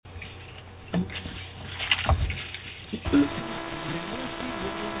Nothing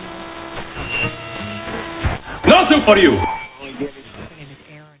for you.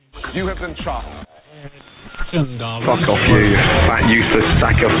 You have been shot. Fuck off, you fat useless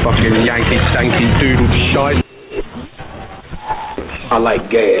sack of fucking Yankee stanky doodle shite. I like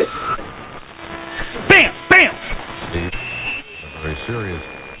gas. Bam! Bam! Very serious.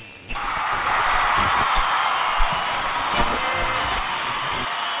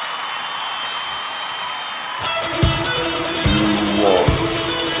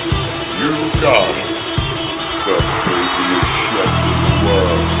 You got the craziest chef in the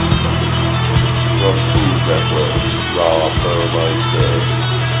world. From Food Network, Rob Burmeister,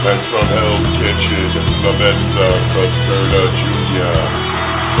 and from Hell's Kitchen, Clemenza Caserta Jr.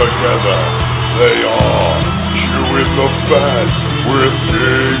 Together, they are chewing the fat with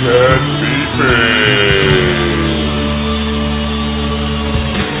Big and Beefy.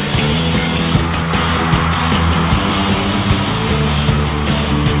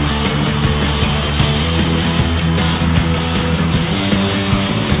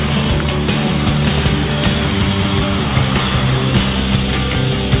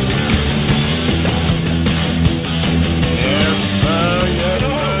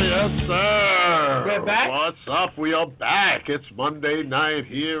 We are back. It's Monday night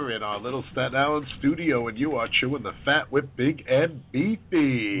here in our little Staten Island studio, and you are chewing the fat with Big and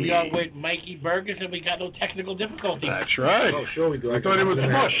Beefy. We are with Mikey Burgers, and we got no technical difficulties. That's right. Oh, sure we do. I thought it was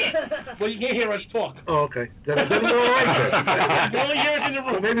mush. Well, you can't hear us talk. Oh, okay. Then all right. You only hear us in the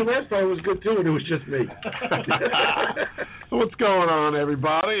room. Well, maybe last time it was good, too, and it was just me. What's going on,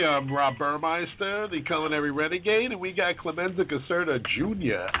 everybody? I'm Rob Burmeister, the Culinary Renegade, and we got Clemenza Caserta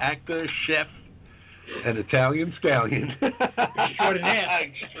Jr., actor, chef, an Italian scallion.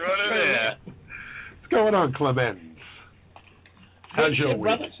 Extraordinaire. What's going on, Clemens? How's your week?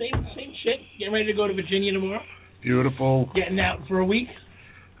 Brother, same shit. Getting ready to go to Virginia tomorrow. Beautiful. Getting out for a week.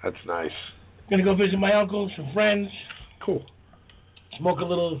 That's nice. Gonna go visit my uncle, some friends. Cool. Smoke a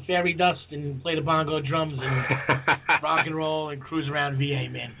little fairy dust and play the bongo drums and rock and roll and cruise around VA,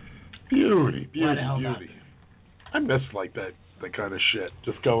 man. Beauty. Why the hell not? I miss like that kind of shit.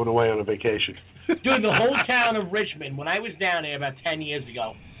 Just going away on a vacation. Dude, the whole town of Richmond, when I was down there about 10 years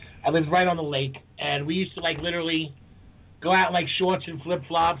ago, I lived right on the lake, and we used to, like, literally go out in, like, shorts and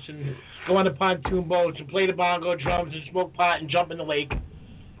flip-flops and go on the pontoon boats and play the bongo drums and smoke pot and jump in the lake.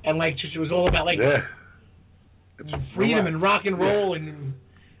 And, like, just it was all about, like, freedom and rock and roll, and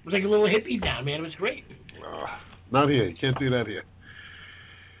it was like a little hippie town, man. It was great. Not here. You can't do that here.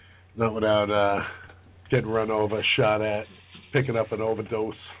 Not without getting run over, shot at, picking up an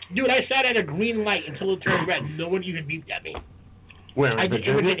overdose. Dude, I sat at a green light until it turned red. No one even beeped at me. Where, in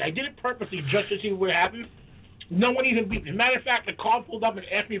Virginia? I did it purposely just to see what happened. No one even beeped. As a matter of fact, the car pulled up and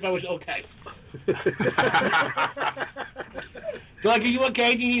asked me if I was okay. They're like, are you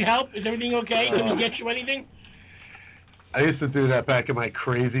okay? Do you need help? Is everything okay? Can we get you anything? I used to do that back in my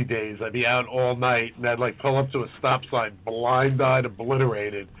crazy days. I'd be out all night, and I'd, like, pull up to a stop sign, blind-eyed,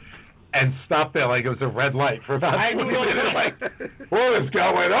 obliterated, and stop there like it was a red light for about 20 minutes. Like, what is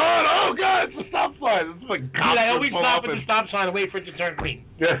going on? Oh, God, it's a stop sign. It's like cops. Dude, I always stop at the stop sign and wait for it to turn green.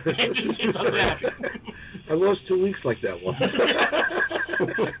 Yeah. I lost 2 weeks like that once.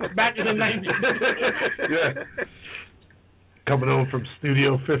 Back in the 90s. Yeah. Coming home from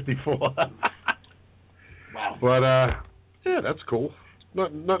Studio 54. Wow. But, yeah, that's cool.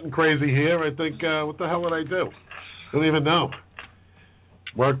 Nothing crazy here. I think, what the hell would I do? I don't even know.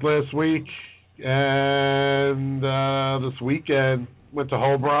 Worked last week, and this weekend went to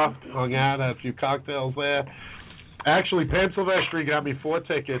Holbrook, hung out, had a few cocktails there. Actually, Pam Silvestri got me 4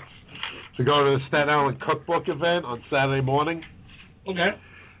 tickets to go to the Staten Island Cookbook event on Saturday morning. Okay.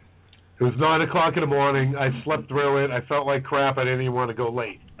 It was 9 o'clock in the morning. I slept through it. I felt like crap. I didn't even want to go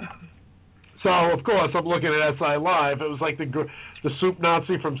late. So, of course, I'm looking at SI Live. It was like the soup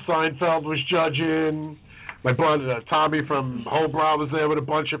Nazi from Seinfeld was judging. My brother, Tommy from Holbrook, was there with a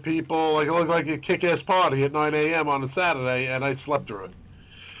bunch of people. Like, it looked like a kick-ass party at 9 a.m. on a Saturday, and I slept through it.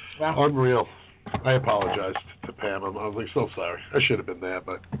 Wow. Unreal. I apologized to Pam. I was like, so sorry. I should have been there,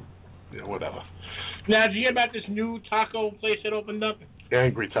 but, you know, whatever. Now, did you hear about this new taco place that opened up?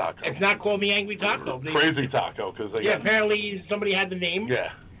 Angry Taco. It's not called the Angry Taco. Crazy Taco, because they apparently somebody had the name. Yeah.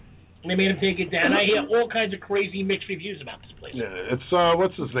 And they made him take it down. I hear all kinds of crazy mixed reviews about this place. Yeah, it's,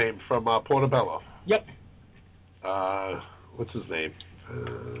 what's his name, from Portobello. Yep. What's his name?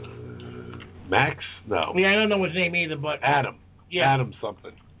 Max? No. Yeah, I don't know his name either, but... Adam. Yeah. Adam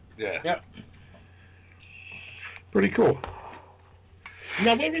something. Yeah. Yep. Pretty cool.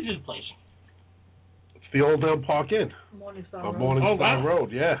 Now, where is this place? It's the Old Elm Park Inn. Morningstar on Road. Morningstar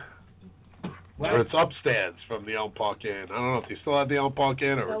Road, yeah. Or it's upstairs from the Elm Park Inn. I don't know if they still have the Elm Park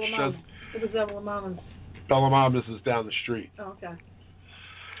Inn or it's just... It was Evelyn Bellamama's is down the street. Oh, okay.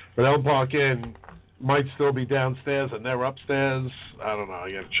 But Elm Park Inn might still be downstairs and they're upstairs. I don't know.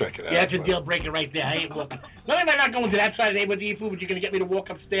 You got to check it out. Yeah, that's a deal breaker right there. I ain't walking. Not only am I not going to that side of the neighborhood to eat food, but you're going to get me to walk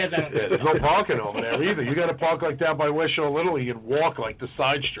upstairs. I don't there's no parking over there either. You got to park like down by West Shore Little. You can walk like the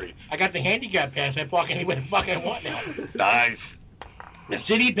side streets. I got the handicap pass. I park anywhere the fuck I want now. Nice. The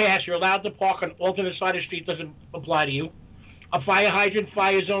city pass, you're allowed to park on alternate side of the street, doesn't apply to you. A fire hydrant,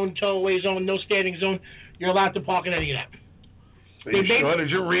 fire zone, tow-away zone, no standing zone, you're allowed to park in any of that. Are you sure?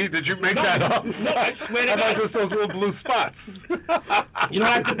 Did you read? Did you make that up? No, I swear to How about God. just those little blue spots? You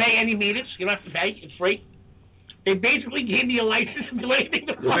don't have to pay any meters. You don't have to pay. It's free. They basically gave me a license to do anything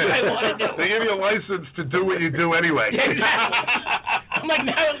the fuck I want to do. They give you a license to do what you do anyway. Yeah, exactly. I'm like,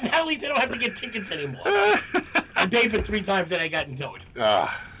 now at least I don't have to get tickets anymore. I paid for 3 times that I got into it.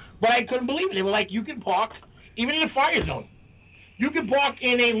 But I couldn't believe it. They were like, you can park, even in a fire zone. You can park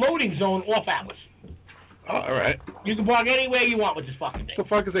in a loading zone off hours. All right. You can park anywhere you want with this fucking thing. What the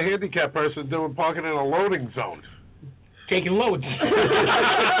fuck is a handicapped person doing parking in a loading zone? Taking loads.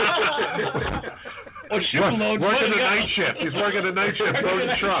 Or shooting loads. Working a night shift. He's working a night shift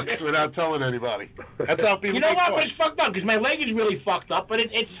loading trucks without telling anybody. That's how people You know get what? caught. But it's fucked up because my leg is really fucked up. But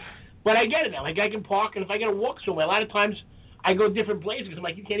but I get it now. Like I can park, and if I got to walk somewhere, a lot of times I go different places because I'm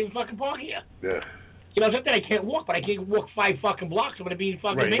like, you can't even fucking park here. Yeah. You know, it's not that I can't walk, but I can't walk 5 fucking blocks. I'm gonna be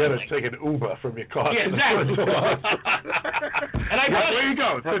fucking. Right, you gotta take an Uber from your car. Yeah, to the exactly. front door. And Where you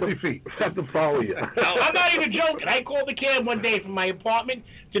go? 50 feet. Have to follow you. I'm not even joking. I called the cab one day from my apartment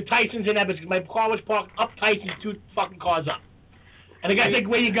to Tyson's in Evans because my car was parked up Tyson's 2 fucking cars up. And the guy's like,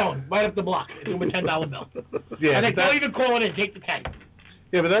 where you going? Right up the block. I give him a $10 bill. Yeah, I'm like, don't even call it in. Take the 10.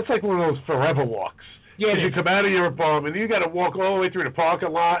 Yeah, but that's like one of those forever walks. Yeah, Because you come out of your apartment, you got to walk all the way through the parking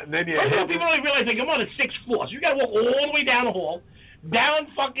lot, and then you. People only realize like I'm on the 6th floor, so you got to walk all the way down the hall, down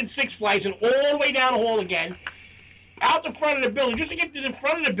fucking 6 flights, and all the way down the hall again, out the front of the building. Just to get to the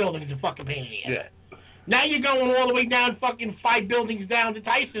front of the building is a fucking pain in the ass. Yeah. Now you're going all the way down fucking 5 buildings down to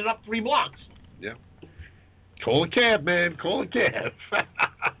Tyson and up 3 blocks. Yeah. Call a cab, man. Call a cab.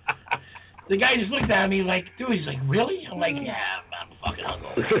 The guy just looked at me like, dude, he's like, really? I'm like, yeah, I'm fucking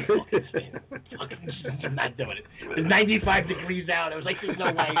hungover. I'm not doing it. It's 95 degrees out. I was like, there's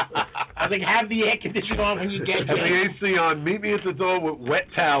no way. I was like, have the air conditioner on when you get Have here. the AC on. Meet me at the door with wet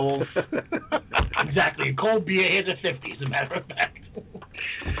towels. Exactly. A cold beer. Here's a 50, as a matter of fact.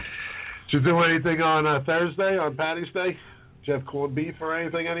 Did you do anything on Thursday, on Patty's Day? Did you have corned beef or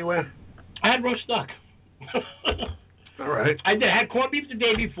anything anywhere? I had roast duck. All right. I did. I had corned beef the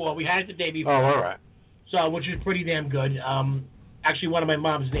day before. We had it the day before. Oh, all right. So, which is pretty damn good. Actually, one of my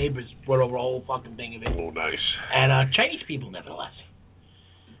mom's neighbors brought over a whole fucking thing of it. Oh, nice. And Chinese people, nevertheless.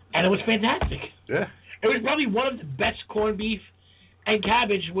 And it was fantastic. Yeah. It was probably one of the best corned beef and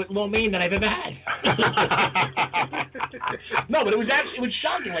cabbage with lo mein that I've ever had. No, but it was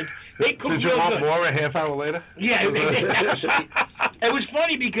shocking. Like they cooked Did you real want good. more a half hour later? Yeah, it was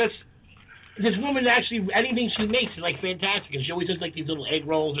funny because this woman actually, anything she makes is like fantastic. And she always does like these little egg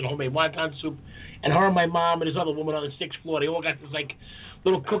rolls and homemade wonton soup. And her and my mom and this other woman on the 6th floor, they all got this like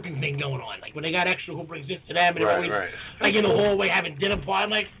little cooking thing going on. Like when they got extra, who brings this to them? And they're always like in the hallway having dinner party.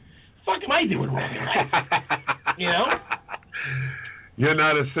 I'm like, fuck am I doing wrong in life? You know? You're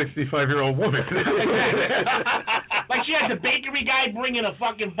not a 65-year-old woman. Like she had the bakery guy bringing a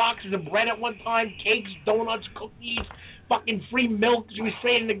fucking boxes of bread at one time, cakes, donuts, cookies, fucking free milk. She was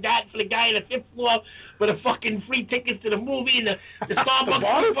trading that for the guy on the 5th floor with a fucking free tickets to the movie and the Starbucks.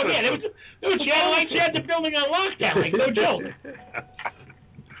 Yeah, she had the building on lockdown, like no joke.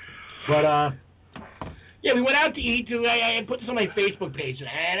 But yeah, we went out to eat. I put this on my Facebook page,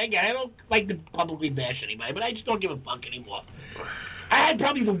 and again, I don't like to publicly bash anybody, but I just don't give a fuck anymore. I had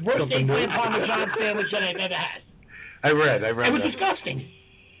probably the worst eggplant parmesan sandwich that I've ever had. I read. It was disgusting.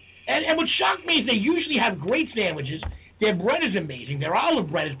 And what shocked me is they usually have great sandwiches. Their bread is amazing. Their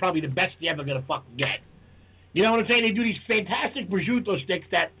olive bread is probably the best you're ever gonna fucking get. You know what I'm saying? They do these fantastic prosciutto sticks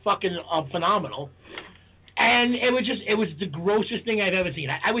that fucking are phenomenal. And it was the grossest thing I've ever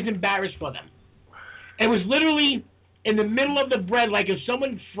seen. I was embarrassed for them. It was literally in the middle of the bread, like if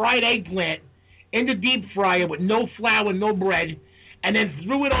someone fried eggplant in the deep fryer with no flour, no bread, and then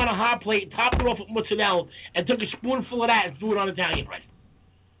threw it on a hot plate, topped it off with mozzarella, and took a spoonful of that and threw it on Italian bread.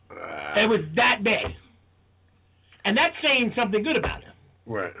 It was that bad. And that's saying something good about it.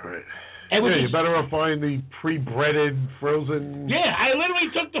 Right. It was You better off buying the pre-breaded, frozen... Yeah, I literally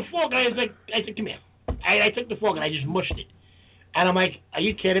took the fork, and I said, come here. I took the fork, and I just mushed it. And I'm like, are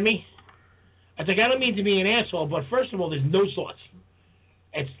you kidding me? I was like, I don't mean to be an asshole, but first of all, there's no sauce.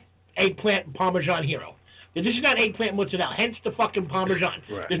 It's eggplant Parmesan hero. This is not eggplant mozzarella, hence the fucking Parmesan.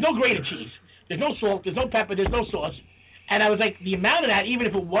 Right. There's no grated cheese. There's no salt. There's no pepper. There's no sauce. And I was like, the amount of that, even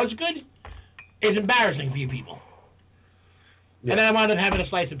if it was good, is embarrassing for you people. Yeah. And then I wound up having a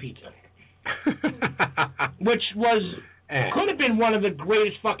slice of pizza. Which could have been one of the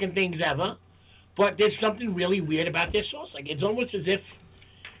greatest fucking things ever, but there's something really weird about their sauce. Like, it's almost as if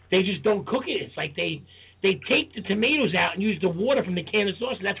they just don't cook it. It's like they take the tomatoes out and use the water from the can of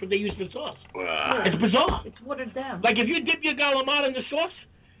sauce, and that's what they use for the sauce. Wow. It's bizarre. It's watered down. Like, if you dip your galamata in the sauce,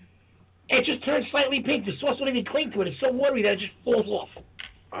 it just turns slightly pink. The sauce don't even cling to it. It's so watery that it just falls off.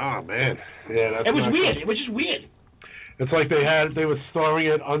 Oh, man. Yeah, that's It was not weird. good. It was just weird. It's like they were storing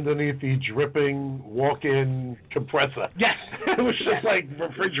it underneath the dripping walk-in compressor. Yes. It was just like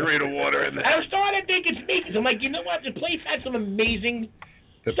refrigerator water in there. I was starting to think it's me, because I'm like, you know what? The place had some amazing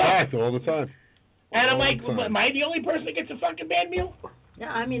They're stuff. packed all the time. And I'm All like, the time. am I the only person that gets a fucking bad meal? Yeah,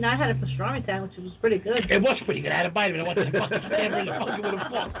 I mean, I had a pastrami sandwich. It was pretty good. It was pretty good. I had a bite of it. I went to the fucking stand and fucking with a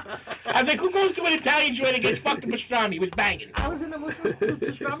fork. I was like, who goes to an Italian joint and gets fucking pastrami? It was banging. I was in the mood for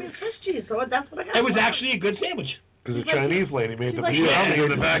pastrami and Swiss cheese, so that's what I got. It was actually a good sandwich. Because the Chinese lady made the she's like, pastrami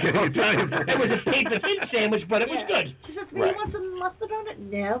in the back of the Italian. It was a paper thin sandwich, but it was good. She said to me, Right. you want some mustard on it?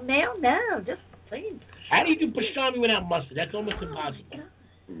 No, just plain. How do you do pastrami without mustard? That's almost impossible.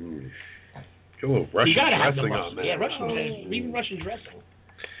 Get a little Russian You gotta have the dressing on mustard. there. Yeah, Russian dressing. Even Russian dressing.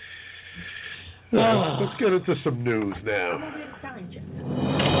 Let's get into some news I'm now. gonna be an Italian chick.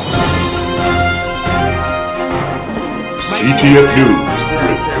 ETF News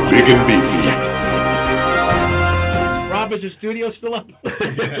with Big and Beefy. Rob, is the studio still up?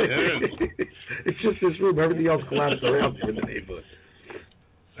 It's just this room. Everything else collapsed around in the neighborhood.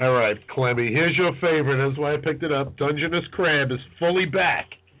 All right, Clemmy, here's your favorite. That's why I picked it up. Dungeness crab is fully back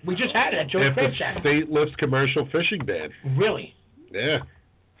We just had it at Joe's after Crab Shack. state lifts commercial fishing ban. Really? Yeah.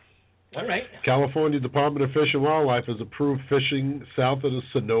 All right. California Department of Fish and Wildlife has approved fishing south of the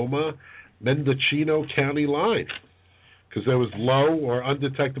Sonoma-Mendocino County line because there was low or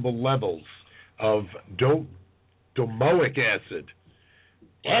undetectable levels of domoic acid.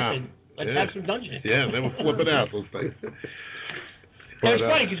 Acid. Let's Yeah. have some Dungeness. Yeah, they were flipping out, those things. It was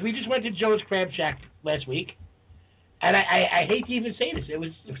funny because we just went to Joe's Crab Shack last week, and I hate to even say this, it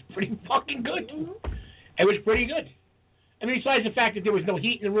was pretty fucking good. It was pretty good. I mean, besides the fact that there was no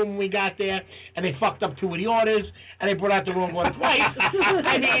heat in the room when we got there, and they fucked up 2 of the orders, and they brought out the wrong one twice.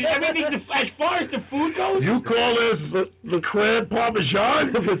 I mean, everything, as far as the food goes... You call this the crab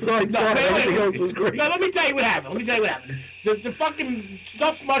parmesan? Besides that, everything else was great. No, let me tell you what happened. The fucking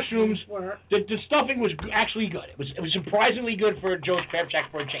stuffed mushrooms, the stuffing was actually good. It was surprisingly good for Joe's Crab Shack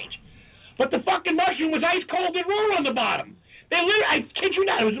for a change. But the fucking mushroom was ice cold and raw on the bottom. They literally, I kid you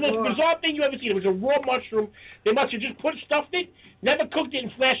not, it was the most bizarre thing you ever seen. It was a raw mushroom. They must have just stuffed it, never cooked it,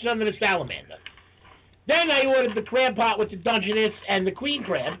 and flashed it under the salamander. Then I ordered the crab pot with the Dungeness and the queen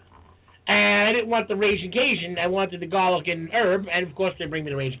crab. And I didn't want the Raging Cajun. I wanted the garlic and herb. And, of course, they bring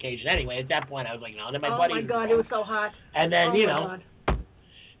me the Raging Cajun anyway. At that point, I was like, no. Then my buddy... Oh, my God, it was so hot. And then, God.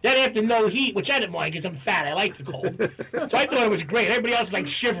 then after no heat, which I didn't mind because I'm fat. I like the cold. So I thought it was great. Everybody else was like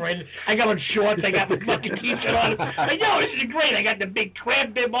shivering. I got on shorts. I got my fucking t-shirt on. Like, yo, this is great. I got the big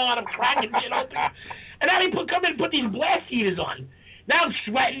crab bib on. I'm cracking shit open. And now they come in and put these blast heaters on. Now I'm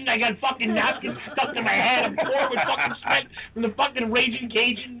sweating. I got fucking napkins stuck in my head. I'm pouring with fucking sweat from the fucking Raging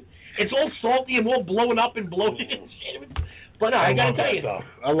Cajun. It's all salty and all blowing up and bloated and shit. But no, I gotta tell you.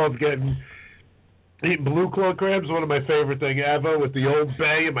 I love eating blue claw crabs, one of my favorite thing ever, with the Old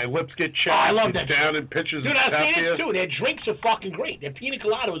Bay, and my lips get chapped. I love that down in pitchers Dude, of I'll say tapia. this too. Their drinks are fucking great. Their pina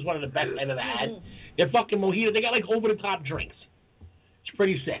colada was one of the best I've ever had. Their fucking mojito, they got like over the top drinks. It's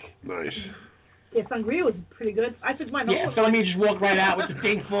pretty sick. Nice. Yeah, sangria was pretty good. I took mine home. Yeah, so let me just walk right out with the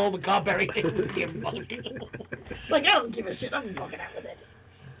thing full, the cup, everything. Like, I don't give a shit. I'm walking out with it.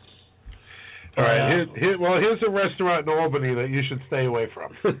 All right, here's a restaurant in Albany that you should stay away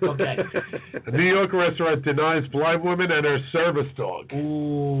from. Okay. A New York restaurant denies blind woman and her service dog.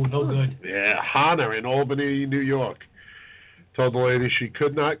 Ooh, no good. Yeah, Hannah in Albany, New York, told the lady she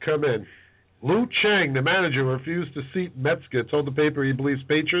could not come in. Lou Chang, the manager, refused to seat Metzger, told the paper he believes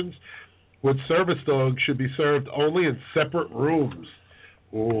patrons with service dogs should be served only in separate rooms.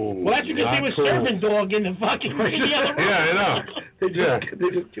 Ooh, Well, that's because they were cool. serving dog in the fucking in the other room. Yeah, I know. They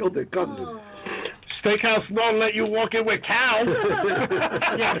just killed their cousin. Steakhouse don't let you walk in with cows.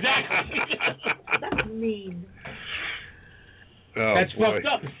 Yeah, exactly. That's mean. Oh, That's boy. fucked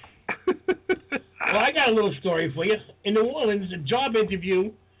up. Well, I got a little story for you. In New Orleans, a job interview.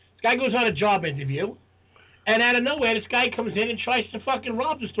 This guy goes on a job interview, and out of nowhere, this guy comes in and tries to fucking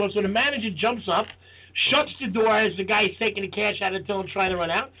rob the store. So the manager jumps up, shuts the door as the guy's taking the cash out of the till and trying to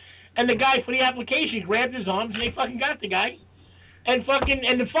run out, And the guy for the application grabbed his arms, and they fucking got the guy. And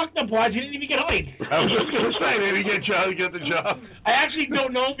the fucked up part, he didn't even get hired. I was just going to say, did he get the job? I actually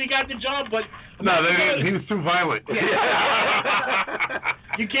don't know if he got the job, but... No, he was too violent.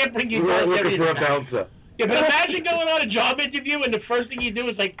 You can't bring your We're guns looking for a every time. bouncer. Yeah, but imagine going on a job interview and the first thing you do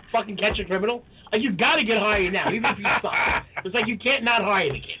is like fucking catch a criminal. Like you got to get hired now, even if you suck. It's like you can't not hire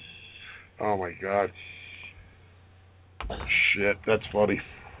the kid. Oh my God. Shit, that's funny.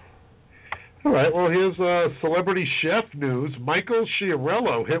 All right, well here's celebrity chef news. Michael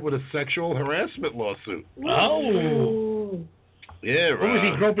Chiarello hit with a sexual harassment lawsuit. Oh. Yeah, What was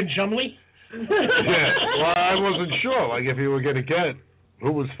he, groping Chumley? Yeah, well I wasn't sure, like if you were going to get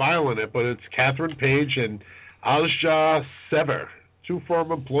who was filing it, but it's Catherine Page and Azja Sever, 2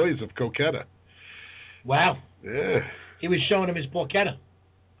 former employees of Coquetta. Wow. Yeah. He was showing him his porchetta.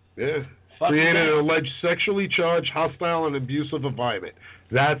 Yeah. Fuck Created yeah. an alleged sexually charged, hostile, and abusive environment.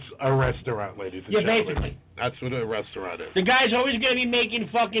 That's a restaurant, ladies and gentlemen. Basically. That's what a restaurant is. The guy's always going to be making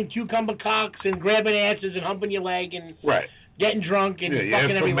fucking cucumber cocks and grabbing asses and humping your leg and Right. getting drunk and Yeah, you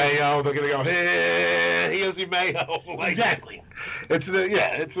fucking ask for everyone. mayo, they're going to go, hey, here's your mayo. Like, Exactly.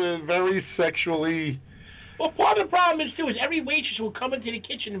 It's a very sexually... Well, part of the problem is, too, is every waitress will come into the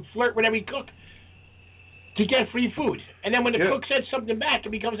kitchen and flirt with every cook to get free food. And then when the cook says something back, it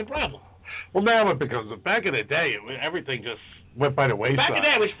becomes a problem. Well, now it becomes... Back in the day, everything just went by the wayside. Back in the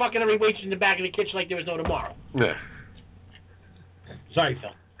day, it was fucking every waitress in the back of the kitchen like there was no tomorrow. Yeah. Sorry,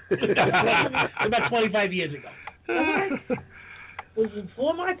 Phil. About 25 years ago. This is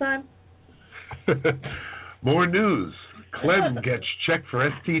before my time. More news. Clem gets checked for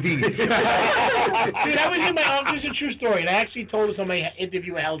STDs. Dude, I was in my this is a true story, and I actually told this on my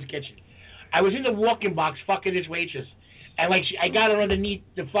interview at Hell's Kitchen. I was in the walk-in box fucking this waitress, and I got her underneath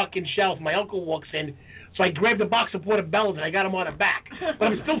the fucking shelf. My uncle walks in, so I grabbed the box of portobellos and I got him on her back.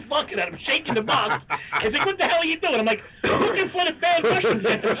 But I'm still fucking her. I'm shaking the box. And he's like, "What the hell are you doing?" I'm like, "Looking for the bad mushrooms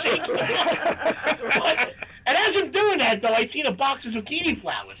that I'm shaking." And as I'm doing that, though, I seen a box of zucchini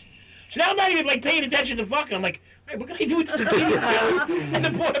flowers. So now I'm not even like paying attention to fucking. I'm like, "Hey, what can I do with the zucchini flowers and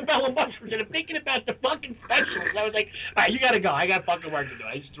the portobello mushrooms?" And I'm thinking about the fucking specials. And I was like, "All right, you gotta go. I got fucking work to do."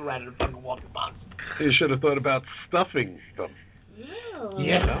 I just threw out in a fucking walking box. You should have thought about stuffing them. Oh.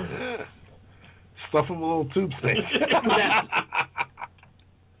 Yeah. Stuff them with little tube sticks.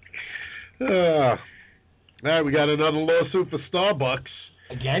 All right, we got another lawsuit for Starbucks.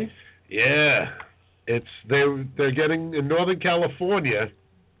 Again? Yeah. They're getting in Northern California.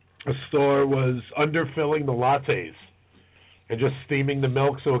 A store was underfilling the lattes and just steaming the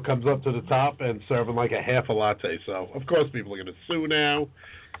milk so it comes up to the top and serving like a half a latte. So of course people are going to sue now.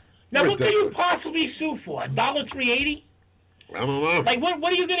 Now what can you possibly sue for? $3.80? I don't know. Like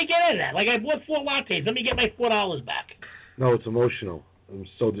what are you going to get out of that? Like I bought 4 lattes. Let me get my $4 back. No, it's emotional. I'm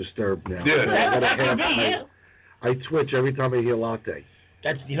so disturbed now. Yeah. That could be, yeah. I twitch every time I hear latte.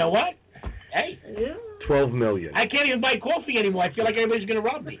 That's, you know what? Hey. Yeah. 12 million. I can't even buy coffee anymore. I feel like everybody's going to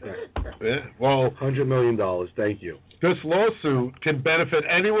rob me. Yeah. Well, $100 million. Thank you. this lawsuit can benefit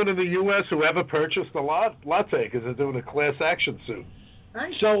anyone in the U.S. who ever purchased a latte because they're doing a class action suit.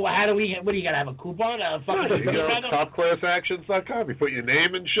 Nice. So what do you got to have a coupon? You go to topclassactions.com. You put your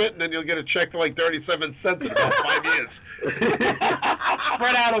name and shit, and then you'll get a check for like 37 cents in about 5 years.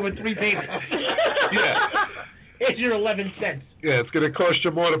 Spread out over 3 payments. Yeah. Here's your 11 cents. Yeah, it's going to cost you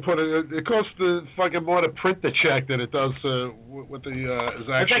more to put it. It costs the fucking more to print the check than it does what the is It's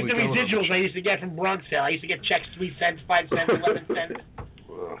actually. like the residuals I used to get from Bronx sale. I used to get checks 3 cents, 5 cents, 11 cents.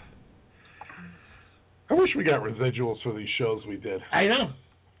 I wish we got residuals for these shows we did. I know.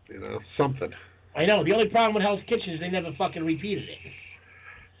 You know, something. I know. The only problem with Hell's Kitchen is they never fucking repeated it.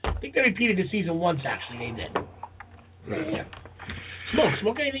 I think they repeated the season once, actually. They did. Right. Yeah.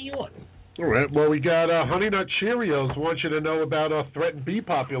 Smoke anything you want. All right. Well, we got Honey Nut Cheerios want you to know about our threatened bee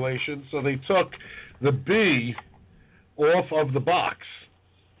population. So they took the bee off of the box,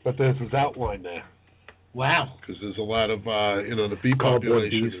 but there's this outline there. Wow. Because there's a lot of, the bee Cardboard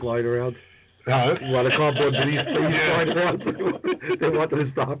population. bees flying around. Huh? A lot of cardboard bees Yeah. flying around. They want them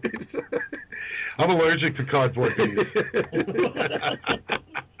to stop it. I'm allergic to cardboard bees.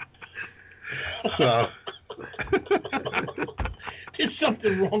 So. There's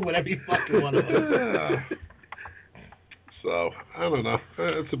something wrong with every fucking one of them. So, I don't know.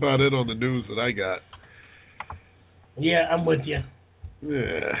 That's about it on the news that I got. Yeah, I'm with you.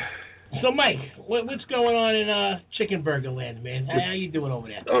 Yeah. So, Mike, what's going on in Chicken Burger Land, man? How you doing over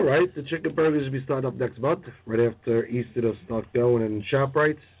there? All right, the chicken burgers will be starting up next month, right after Easter. They'll start going in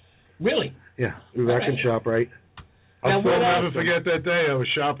ShopRite. Really? Yeah, we're back in ShopRite. I'll Now, still what never else? forget that day. I was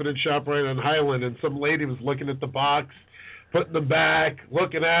shopping in ShopRite on Highland, and some lady was looking at the box putting them back,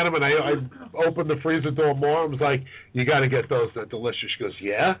 looking at them, and I opened the freezer door more. I was like, "You got to get those. They're delicious." She goes,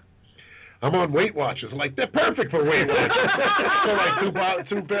 "Yeah." I'm on Weight Watchers. I'm like, they're perfect for Weight Watchers. So like two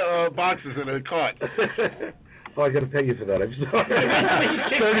boxes in a cart. Oh, I got to pay you for that. I'm sorry.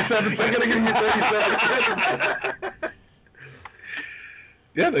 37. I'm gonna give you 37.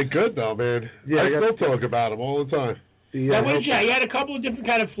 Yeah, they're good though, man. Yeah, I still talk about them all the time. Now, what did you had a couple of different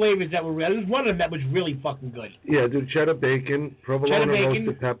kind of flavors that were real. There was one of them that was really fucking good. Yeah, do cheddar bacon, provolone and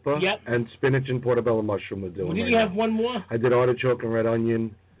roasted pepper, and spinach and portobello mushroom was doing. Well, did you have one more? I did artichoke and red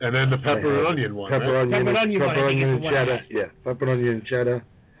onion. And then the pepper and onion one. Pepper, right? onion, pepper onion and cheddar. Yeah, pepper, onion, and cheddar,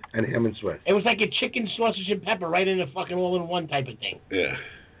 and ham and Swiss. It was like a chicken, sausage, and pepper right in a fucking all-in-one type of thing. Yeah.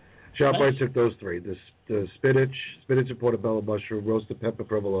 ShopRite took those three: the spinach and portobello mushroom, roasted pepper,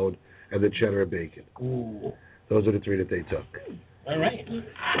 provolone, and the cheddar and bacon. Ooh. Those are the three that they took. All right.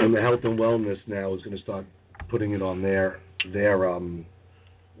 And the Health and Wellness now is going to start putting it on their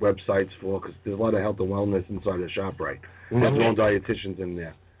websites because there's a lot of health and wellness inside the ShopRite. There's no dietitians in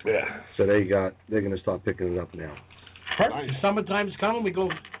there. Yeah. So they're going to start picking it up now. Perfect. The summertime's coming. We go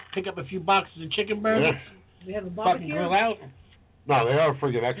pick up a few boxes of chicken burgers. Do we have a Fucking barbecue? grill out. No, they are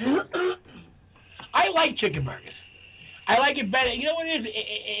friggin' excellent. I like chicken burgers. I like it better. You know what it is?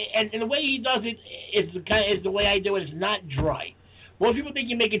 And the way he does it is the way I do it. It's not dry. Most people think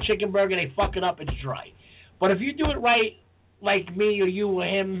you make a chicken burger, they fuck it up, it's dry. But if you do it right, like me or you or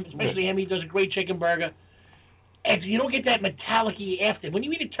him, especially him, he does a great chicken burger. And you don't get that metallic-y after. When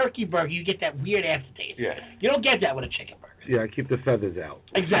you eat a turkey burger, you get that weird aftertaste. Yeah. You don't get that with a chicken burger. Yeah, I keep the feathers out.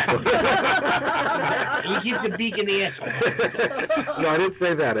 Exactly. You keep the beak in the asshole. No, I didn't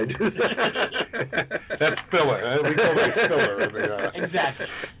say that. I just That's filler. We call that filler. Exactly.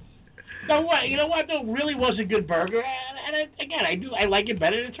 No, what? You know what? Though, really was a good burger, and I like it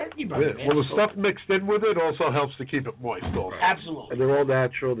better than a turkey burger. Yeah. Well, the stuff mixed in with it also helps to keep it moist. Also. Absolutely. And they're all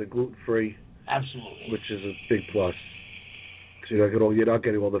natural. They're gluten-free. Absolutely. Which is a big plus. So you're not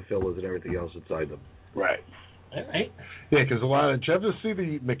getting all the fillers and everything else inside them. Right. All right. Yeah, because did you ever see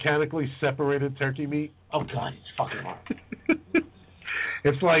the mechanically separated turkey meat? Oh, God, it's fucking hard.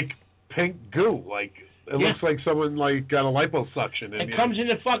 It's like pink goo. Like it looks like someone got a liposuction. It comes in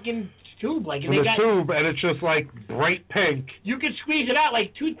a fucking tube, like in the tube, and it's just like bright pink. You can squeeze it out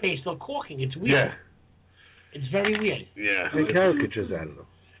like toothpaste or corking. It's weird. Yeah. It's very weird. Yeah. And caricatures out of them.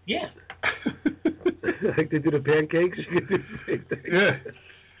 Yeah. Like they do the pancakes. You can do the same thing. Yeah.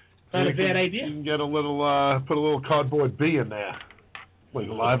 Not a bad idea. You can get put a little cardboard bee in there. Like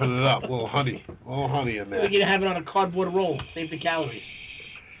liven it up, a little honey in there. You can have it on a cardboard roll. Save the calories.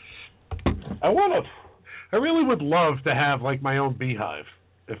 I really would love to have like my own beehive.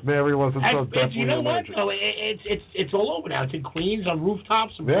 If Mary wasn't so deathly You know what? allergic. Oh, it's all over now. It's in Queens, on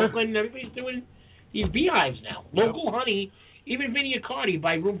rooftops, in Brooklyn. Everybody's doing these beehives now. Local honey. Even Vinny Accardi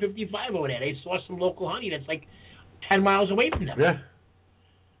by Room 55 over there. They source some local honey that's like 10 miles away from them. Yeah.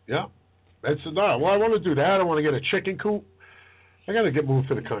 Yeah. That's no. Well, I want to do that. I want to get a chicken coop. I got to get moved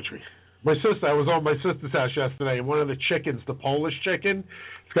to the country. I was on my sister's house yesterday, and one of the chickens, the Polish chicken,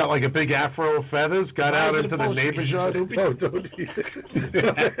 it's got like a big afro of feathers, got out into the neighbor's yard. No, don't do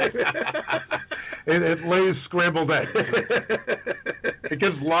It lays scrambled eggs. It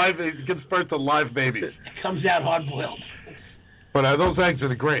gives birth to live babies. It comes out hard boiled. But those eggs are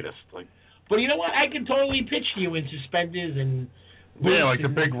the greatest. But you know what? I can totally picture you in suspenders and boots. Yeah, like the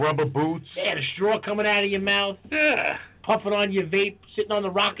big rubber boots. Yeah, the straw coming out of your mouth. Yeah. Puffing on your vape, sitting on the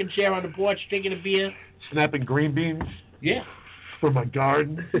rocking chair on the porch, drinking a beer. Snapping green beans. Yeah. From my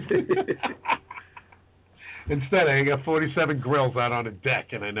garden. Instead, I got 47 grills out on a deck,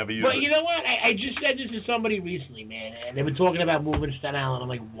 and I never use it. But you know what? I just said this to somebody recently, man, and they were talking about moving to Staten Island. I'm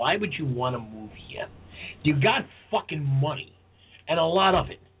like, why would you want to move here? You got fucking money, and a lot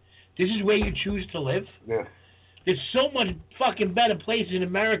of it. This is where you choose to live. Yeah. There's so much fucking better places in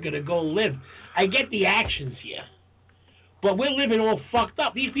America to go live. I get the actions here, but we're living all fucked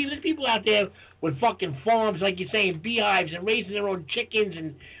up. There's people out there with fucking farms, like you're saying, beehives, and raising their own chickens,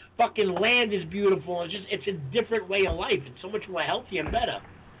 and fucking land is beautiful. It's a different way of life. It's so much more healthy and better.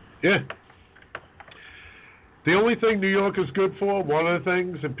 Yeah. The only thing New York is good for, one of the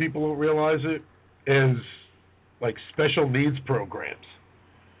things, and people don't realize it, is like special needs programs.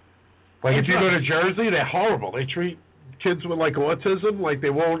 Like if you go to Jersey, they're horrible. They treat kids with like autism like they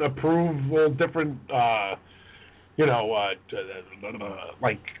won't approve all different, oh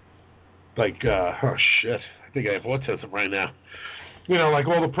shit, I think I have autism right now. Like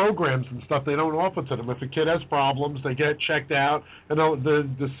all the programs and stuff they don't offer to them. If a kid has problems, they get checked out, and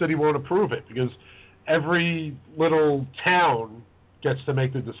the city won't approve it because every little town gets to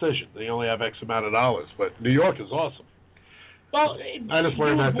make the decision. They only have X amount of dollars, but New York is awesome. Well, I just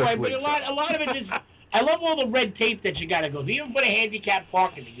learned that this but week. a lot of it is. I love all the red tape that you got to go through. Even for the handicap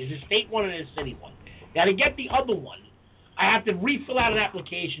parking, there's a state one and a city one. Now to get the other one, I have to refill out an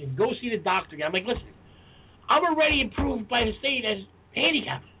application and go see the doctor again. I'm like, listen, I'm already approved by the state as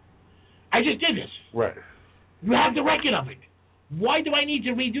handicapped. I just did this. Right. You have the record of it. Why do I need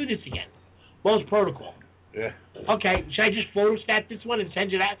to redo this again? Well, it's protocol. Yeah. Okay, should I just photostat this one and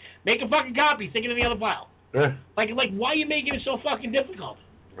send you that? Make a fucking copy, stick it in the other file. Yeah. Like, why are you making it so fucking difficult?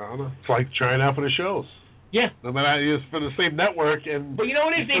 I don't know. It's like trying out for the shows. Yeah. No matter it's for the same network, and But you know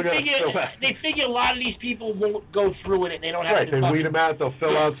what it is? They figure a lot of these people won't go through it, and they don't have right. to. They weed them out. They'll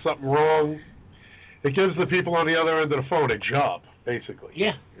fill out something wrong. It gives the people on the other end of the phone a job, basically.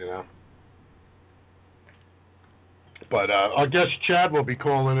 Yeah. You know. But our guest Chad will be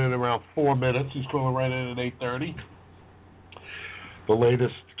calling in around 4 minutes. He's calling right in at 8:30. The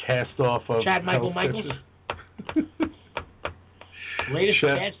latest cast off of Chad Michael Michaels. Latest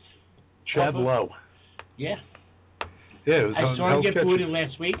guest. Chad Lowe. Yeah. Yeah, it was I on saw him Hell's get Kitchen. booted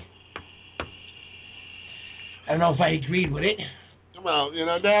last week. I don't know if I agreed with it. Well, you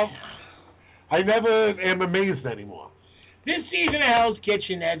know, now I never am amazed anymore. This season of Hell's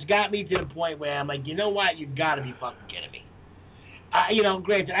Kitchen has got me to the point where I'm like, you know what? You got to be fucking kidding me. You know,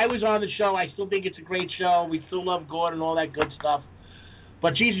 granted, I was on the show. I still think it's a great show. We still love Gordon and all that good stuff.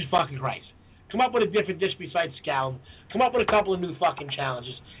 But Jesus fucking Christ. Come up with a different dish besides scallop. Come up with a couple of new fucking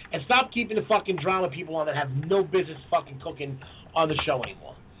challenges. And stop keeping the fucking drama people on that have no business fucking cooking on the show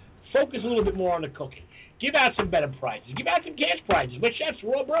anymore. Focus a little bit more on the cooking. Give out some better prizes. Give out some cash prizes. We're chefs.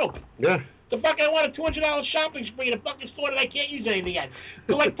 We're all broke. Yeah. The fuck I want a $200 shopping spree in a fucking store that I can't use anything at.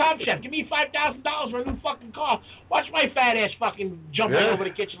 Go like Top Chef. Give me $5,000 for a new fucking car. Watch my fat ass fucking jump all over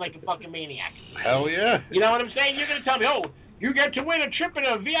the kitchen like a fucking maniac. Hell yeah. You know what I'm saying? You're going to tell me, oh, you get to win a trip in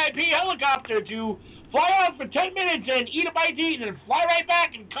a VIP helicopter to fly out for 10 minutes and eat a bite to eat and then fly right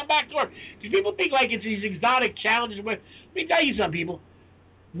back and come back to work. Because people think like it's these exotic challenges. Let me tell you something, people.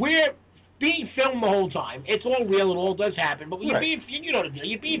 We're being filmed the whole time. It's all real. It all does happen. But when you're being, you know the deal.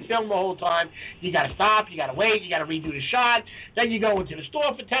 You're being filmed the whole time. You got to stop. You got to wait. You got to redo the shot. Then you go into the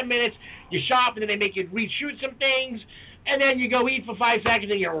store for 10 minutes. You shop, and then they make you reshoot some things. And then you go eat for 5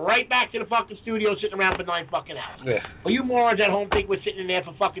 seconds, and you're right back to the fucking studio sitting around for 9 fucking hours. Yeah. Well, you morons at home think we're sitting in there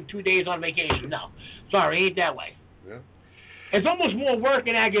for fucking 2 days on vacation. No. Sorry, ain't that way. Yeah. It's almost more work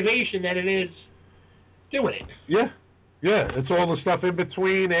and aggravation than it is doing it. Yeah. Yeah. It's all the stuff in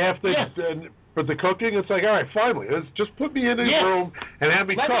between, after, but the cooking, it's like, all right, finally, just put me in this room and have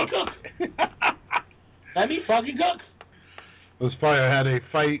me Let cook. me cook. Let me fucking cook. It was funny. I had a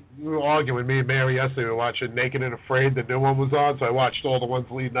fight, arguing with me and Mary yesterday. We were watching Naked and Afraid. The new one was on, so I watched all the ones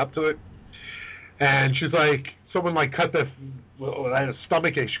leading up to it. And she's like, someone like cut I had a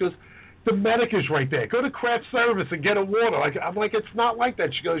stomach ache. She goes, the medic is right there. Go to craft service and get a water. I'm like, it's not like that.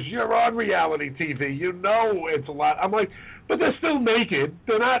 She goes, you're on reality TV. You know it's a lot. I'm like, but they're still naked.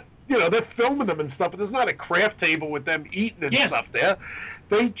 They're not, they're filming them and stuff, but there's not a craft table with them eating and stuff there.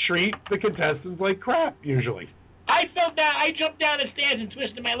 They treat the contestants like crap, usually. I jumped down the stairs and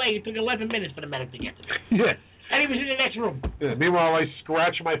twisted my leg. It took 11 minutes for the medic to get to me. Yeah. And he was in the next room. Yeah. Meanwhile, I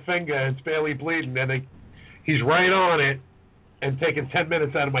scratch my finger and it's barely bleeding, and he's right on it and taking 10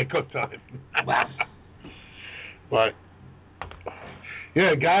 minutes out of my cook time. Wow. But,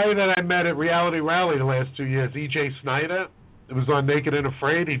 yeah, a guy that I met at Reality Rally the last 2 years, E.J. Snyder, it was on Naked and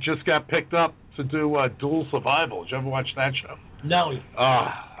Afraid. He just got picked up to do Dual Survival. Did you ever watch that show? No.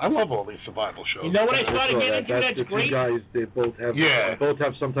 I love all these survival shows. You know what I started getting into that's that's great? two guys, they both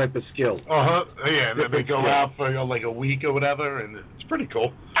have some type of skill. Yeah, and then they go out for like a week or whatever, and it's pretty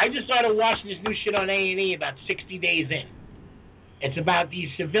cool. I just started watching this new shit on A&E about 60 days in. It's about these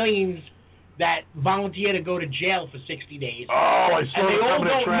civilians that volunteer to go to jail for 60 days. Oh, I saw and they all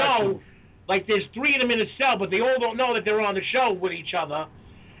don't know. Like, there's 3 of them in a cell, but they all don't know that they're on the show with each other.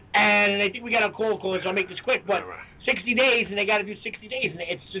 And I think we got a call, so I'll make this quick. But 60 days, and they got to do 60 days, and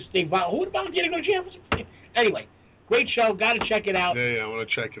it's just who would volunteer to go to jail for 60 days? Anyway, great show. Got to check it out. Yeah, I want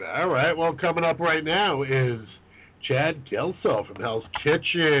to check it out. All right. Well, coming up right now is Chad Gelso from Hell's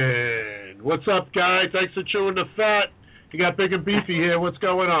Kitchen. What's up, guys? Thanks for chewing the fat. You got Big and Beefy here. What's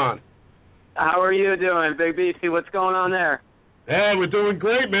going on? How are you doing, Big Beefy? What's going on there? Hey, we're doing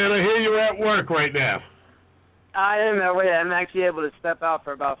great, man. I hear you're at work right now. I am. I'm actually able to step out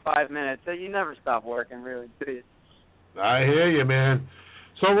for about 5 minutes. So you never stop working, really, do you? I hear you, man.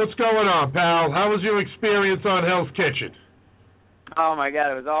 So what's going on, pal? How was your experience on Hell's Kitchen? Oh, my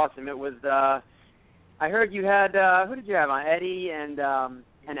God, it was awesome. It was, I heard you had, who did you have on? Eddie and Alan?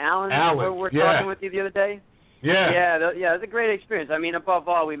 Alan, were talking with you the other day? Yeah. Yeah, it was a great experience. I mean, above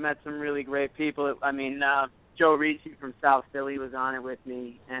all, we met some really great people. I mean, Joe Ricci from South Philly was on it with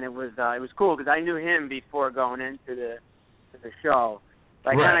me, and it was cool because I knew him before going into the show. So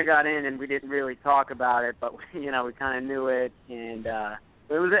I kind of got in, and we didn't really talk about it, but we kind of knew it, and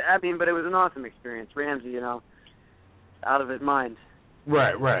it was an awesome experience. Ramsey, out of his mind.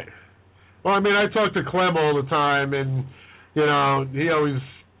 Right. Well, I mean, I talk to Clem all the time, and he always,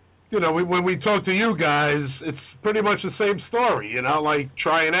 when we talk to you guys, it's pretty much the same story, like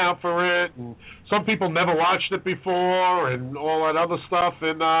trying out for it, and some people never watched it before, and all that other stuff,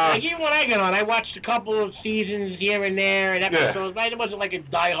 and even when I got on, I watched a couple of seasons here and there, and episodes. I wasn't like a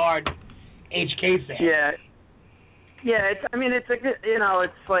diehard HK fan. Yeah. It's a good,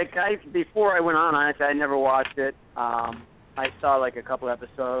 it's like before I went on, honestly, I never watched it. I saw like a couple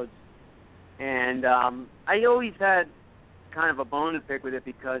episodes, and I always had kind of a bone to pick with it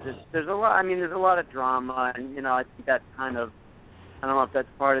because there's a lot of drama, and I think that's kind of, I don't know if that's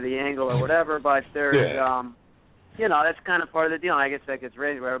part of the angle or whatever, but there's that's kind of part of the deal. And I guess that gets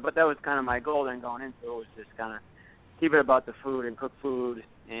raised whatever, but that was kind of my goal then going into it, was just kind of keep it about the food and cook food,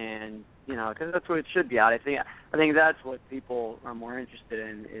 and because that's what it should be out. I think that's what people are more interested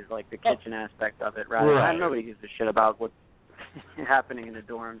in, is like the kitchen aspect of it, rather. Nobody gives a shit about what's happening in the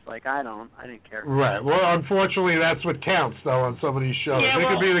dorms. Like, I didn't care. Right. Well, unfortunately, that's what counts, though, on some of these shows. They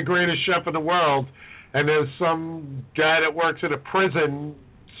could be the greatest chef in the world, and there's some guy that works at a prison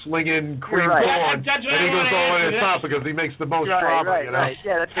slinging cream corn, and he goes all on his top because he makes the most drama. Right.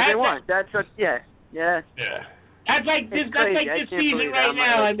 Yeah, that's what they want. That's what. Yeah. That's like this season right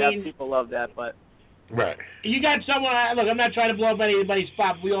now. I mean, people love that, but. Right. You got someone. Look, I'm not trying to blow up anybody's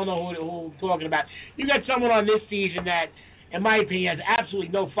spot. But we all know who I'm talking about. You got someone on this season that, in my opinion, has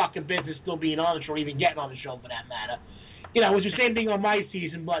absolutely no fucking business still being on the show, or even getting on the show for that matter. It was the same thing on my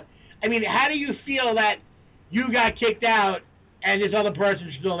season. But I mean, how do you feel that you got kicked out and this other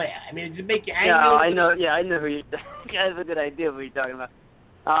person's still there? I mean, does it make you angry? No, I know. Yeah, I know who you. I have a good idea of what you're talking about.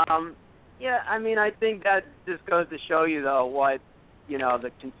 I think that just goes to show you, though, what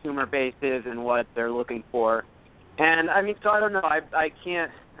the consumer base is and what they're looking for. And so I don't know. I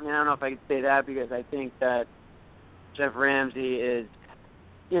can't. I don't know if I can say that, because I think that Chef Ramsey is,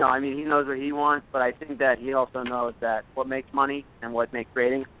 he knows what he wants, but I think that he also knows that what makes money and what makes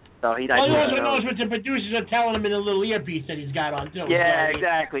ratings. So he also knows what the producers are telling him in the little earpiece that he's got on too. Yeah,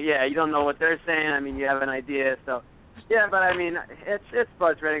 exactly. Yeah, you don't know what they're saying. You have an idea. So yeah, but it's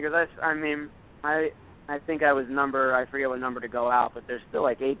buzz rating, because I think I was I forget what number to go out, but there's still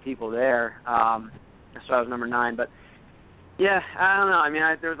like 8 people there. So I was number 9. But yeah, I don't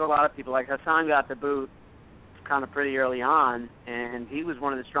know. There was a lot of people. Like Hassan got the boot kind of pretty early on, and he was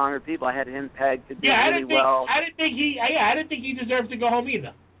one of the stronger people. I had him pegged to do really well. I didn't think he deserved to go home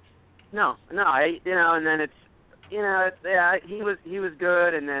either. No, and then he was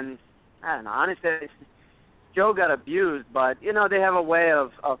good, and then I don't know. Honestly, Joe got abused, but they have a way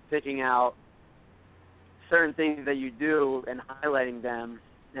of picking out certain things that you do and highlighting them,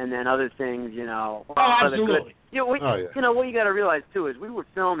 and then other things, absolutely. What you got to realize too is we were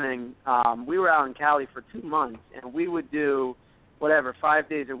filming. We were out in Cali for 2 months, and we would do 5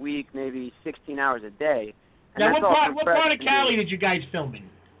 days a week, maybe 16 hours a day. And now, what part of Cali did you guys film in?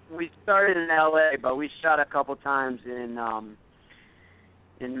 We started in L.A., but we shot a couple times in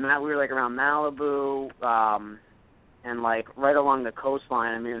we were like around Malibu, and like right along the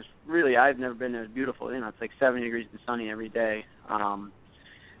coastline. It was really, I've never been there. It was beautiful. It's like 70 degrees and sunny every day.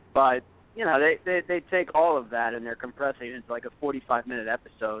 But they take all of that and they're compressing it into like a 45-minute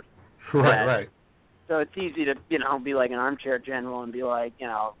episode. Right. So it's easy to be like an armchair general and be like,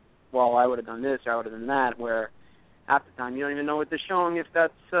 well, I would have done this or I would have done that. Where half the time you don't even know what they're showing, if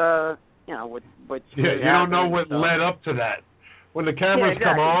that's what's really you don't know what led up to that. When the cameras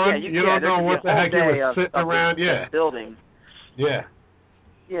come on, you don't know what the heck you were sitting around. Building. Yeah.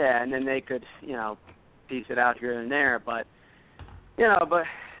 Yeah, and then they could, piece it out here and there, but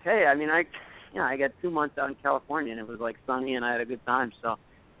hey, I got 2 months out in California, and it was like sunny, and I had a good time, so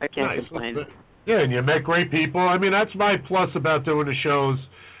I can't complain. Yeah, and you met great people. That's my plus about doing the shows.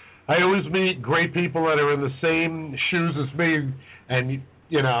 I always meet great people that are in the same shoes as me, and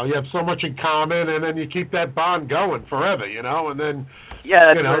you have so much in common, and then you keep that bond going forever, and then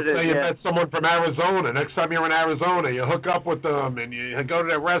say you met someone from Arizona. Next time you're in Arizona, you hook up with them, and you go to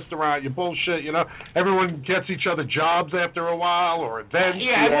their restaurant, you bullshit, Everyone gets each other jobs after a while, or events.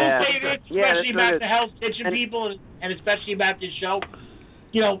 Yeah, I will say this, especially about the Hell's Kitchen people, and especially about this show.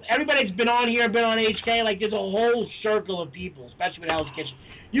 Everybody's been on here, been on HK, like there's a whole circle of people, especially with Hell's Kitchen.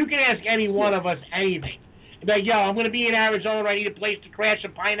 You can ask any one of us anything. Be like, yo, I'm going to be in Arizona. I need a place to crash a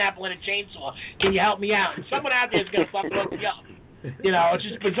pineapple and a chainsaw. Can you help me out? And someone out there is going to fucking hook me up. It's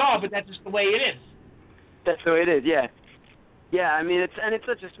just bizarre, but that's just the way it is. That's the way it is. Yeah. Yeah, I mean it's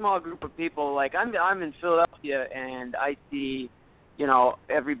such a small group of people. Like I'm in Philadelphia and I see, you know,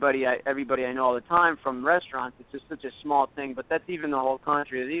 everybody I know all the time from restaurants. It's just such a small thing, but that's even the whole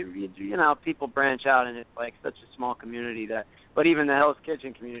country. You know, people branch out and it's like such a small community that. But even the Hell's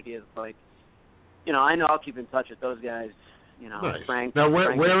Kitchen community is like, you know, I know I'll keep in touch with those guys. You know, nice. Frank. Now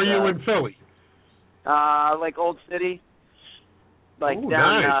where are you in Philly? Like Old City. Like Ooh,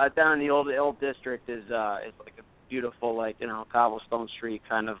 down nice. down in the old district is like a beautiful, like, you know, cobblestone street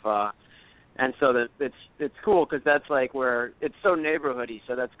kind of, and so that it's cool because that's like where it's so neighborhoody.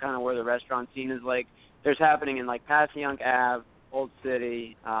 So that's kind of where the restaurant scene is. Like there's happening in like Passyunk Ave, Old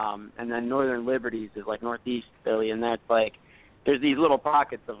City, and then Northern Liberties is like Northeast Philly, and that's like there's these little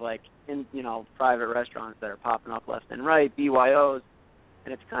pockets of like private restaurants that are popping up left and right, BYOs,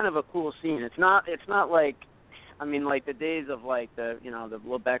 and it's kind of a cool scene. It's not like, I mean, like the days of like the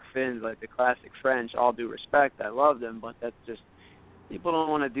Lebec Fins, like the classic French, all due respect, I love them, but that's just, people don't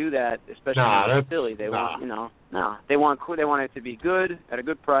want to do that, especially in Philly. They want, they want it to be good, at a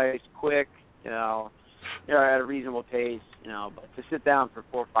good price, quick, at a reasonable pace, but to sit down for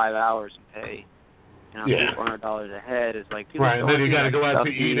 4 or 5 hours and pay, $400 a head is like, right, and then you got to go out to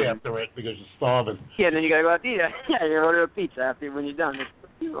eat after it because you're starving. Yeah, and then you got to go out to eat. Yeah, you order a pizza after when you're done.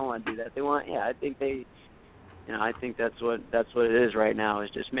 People don't want to do that. They want, I think that's what it is right now, is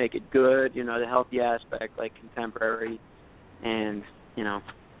just make it good, the healthy aspect, like contemporary, and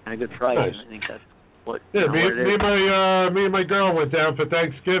at a good price. Nice. And I think that's what. Yeah, what it is. me and my girl went down for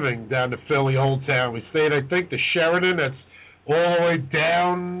Thanksgiving down to Philly, Old Town. We stayed, I think, the Sheridan. That's all the way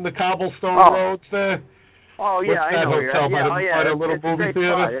down the cobblestone roads there. Oh yeah, I know. By the little movie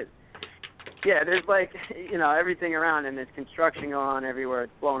theater. Yeah, there's like everything around, and there's construction going on everywhere.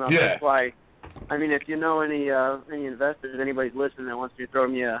 It's blown up. Yeah. That's why. I mean, if you know any investors, anybody's listening that wants to throw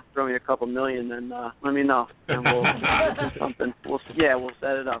me a couple million, then let me know, and we'll do something. We'll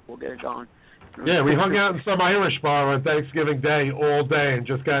set it up. We'll get it going. Yeah, we hung out in some Irish bar on Thanksgiving Day all day and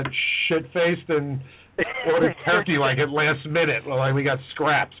just got shit faced and ordered turkey like at last minute. Well, like we got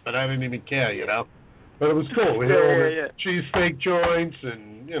scraps, but I didn't even care, But it was cool. We had all the cheesesteak joints and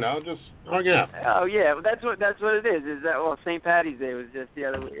just hung out. Oh yeah, well, that's what it is. Is that St. Patty's Day was just the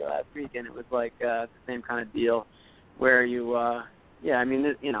other week, last week, and it was like the same kind of deal, where you I mean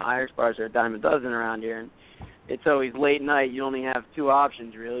Irish bars are a dime a dozen around here, and it's always late night. You only have two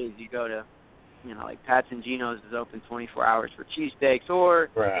options really. Is you go to like Pat's and Gino's is open 24 hours for cheesesteaks, or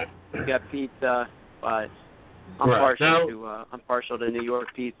you got pizza. But I'm partial to New York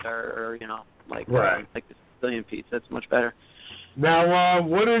pizza, or like the Sicilian pizza. That's much better. Now,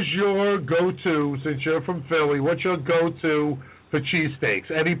 what is your go-to, since you're from Philly, what's your go-to for cheesesteaks?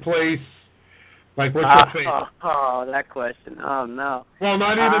 Any place, like what's your favorite? Oh, that question. Oh, no. Well,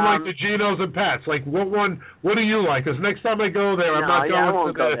 not even like the Geno's and Pat's. Like, what do you like? Because next time I go there, I'm not going I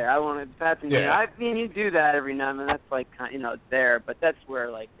won't to go there. I won't Pat's and Gino. I mean, you do that every now and then. That's like, it's there, but that's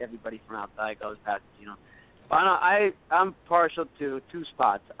where, like, everybody from outside goes, Pat's and Gino. But I'm partial to two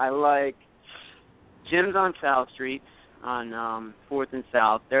spots. I like Jim's on South Street, on 4th and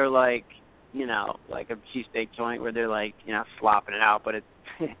South. They're like, like a cheesesteak joint where they're like, slopping it out, but it's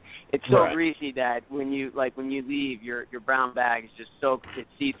so greasy that when you leave, your brown bag is just soaked, it's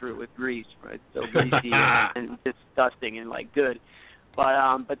see-through with grease. Right? It's so greasy and disgusting and like good.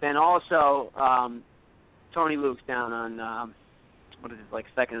 But then also Tony Luke's down on what is it, like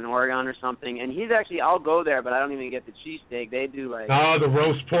 2nd and Oregon or something, and he's actually, I'll go there, but I don't even get the cheesesteak. They do like the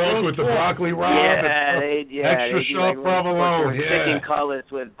roast pork with the broccoli rabe. Extra sharp provolone. Chicken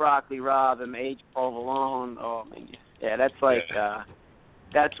cutlets with broccoli rabe and aged provolone. Oh man, that's like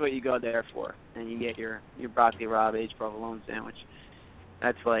that's what you go there for, and you get your broccoli rabe aged provolone sandwich.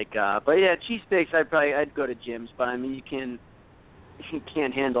 That's like, but yeah, cheesesteaks. I'd go to Jim's, but I mean you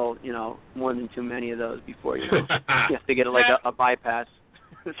can't handle more than too many of those before you have to get like a bypass.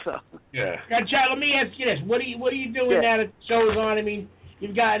 So yeah. Now, Chad, let me ask you this: What are you doing now that the show's on? I mean,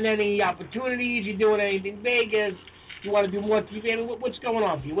 you've gotten any opportunities? You doing anything big? You want to do more TV? I mean, what's going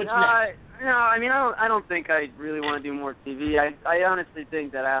on for you? What's next? No, I mean, I don't think I really want to do more TV. I honestly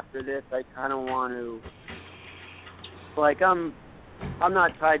think that after this, I kind of want to, like, I'm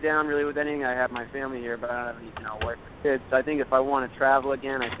not tied down really with anything. I have my family here, but I don't have wife or kids. So I think if I want to travel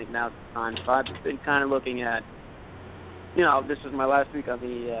again, I think now's the time. So I've been kind of looking at, this was my last week on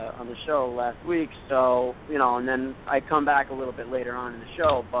the show last week. So and then I come back a little bit later on in the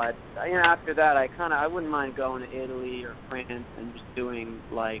show. But after that, I wouldn't mind going to Italy or France and just doing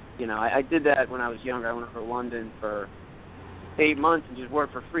like I did that when I was younger. I went over to London for 8 months and just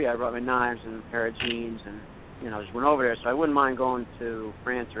worked for free. I brought my knives and a pair of jeans and just went over there. So I wouldn't mind going to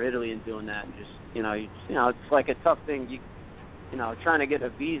France or Italy and doing that and just it's like a tough thing. Trying to get a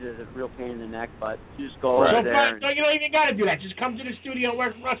visa is a real pain in the neck, but you just go over there. So you don't even got to do that. Just come to the studio and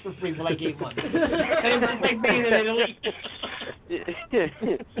work for us for free for like 8 months.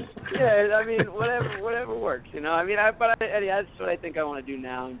 Yeah, I mean, whatever works, I mean, Eddie, that's what I think I want to do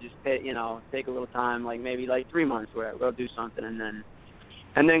now, and just take a little time, like maybe like 3 months where we'll do something, and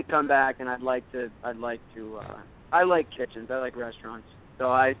then come back. And I like kitchens, I like restaurants, so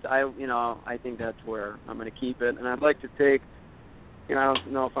I think that's where I'm going to keep it, and I'd like to take. I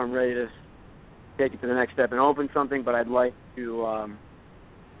don't know if I'm ready to take it to the next step and open something, but I'd like to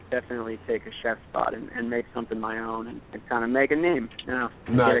definitely take a chef spot and make something my own and kind of make a name, and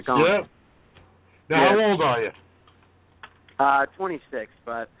get it going. Yeah. Now, how old are you? 26,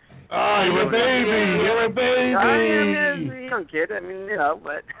 but... you're a baby! You're a baby! I am a young kid. I mean,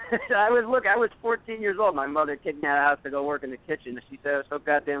 but I was 14 years old. My mother kicked me out of the house to go work in the kitchen. She said it was so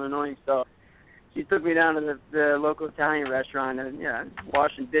goddamn annoying, so... She took me down to the local Italian restaurant and,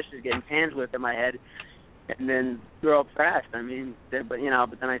 washing dishes, getting pans whipped in my head, and then grew up fast. I mean, but then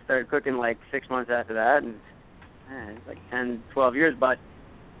I started cooking like 6 months after that, and it's like 10, 12 years. But,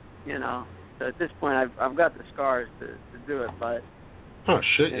 so at this point, I've got the scars to do it. But oh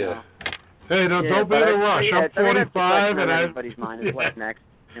shit, yeah. Hey, don't be in a rush. I'm 45, and everybody's mind is what's next,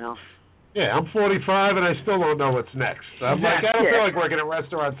 Yeah, I'm 45, and I still don't know what's next. I'm like, I don't feel like working at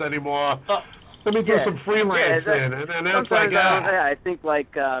restaurants anymore. Let me do some freelancing, and then that's like, I think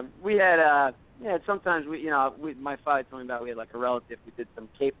like we had, sometimes my father told me about we had like a relative who did some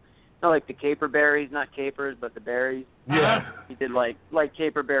like the caper berries, not capers, but the berries. Yeah. He did like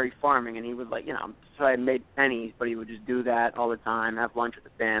caper berry farming, and he would so I made pennies, but he would just do that all the time, have lunch with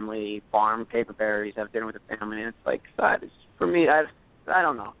the family, farm caper berries, have dinner with the family, and it's like, for me, I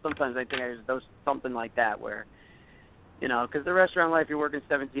don't know. Sometimes I think I just do something like that where, because the restaurant life, you're working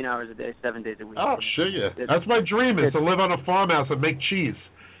 17 hours a day, 7 days a week. Oh, shit, yeah. That's my dream, is to live on a farmhouse and make cheese.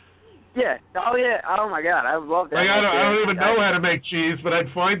 Yeah. Oh, yeah. Oh, my God. I would love that. Like, I don't even know how to make cheese, but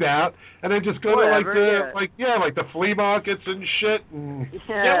I'd find out, and then just go to, like the flea markets and shit. And...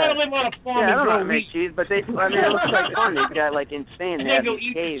 Yeah. I want to live on a farm and grow grow meat. Cheese, but it looks like fun. They've got, like, insane. They have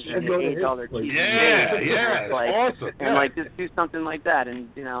these caves, and they age all their cheese. Yeah. Like, awesome. And, like, just do something like that, and,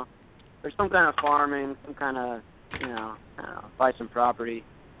 there's some kind of farming, some kind of, I don't know, buy some property.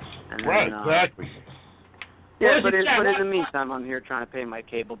 And then, exactly. Yeah, but in the meantime, I'm here trying to pay my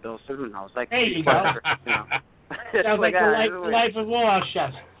cable bill, so who knows? Like, there you go. Sounds like the life of all our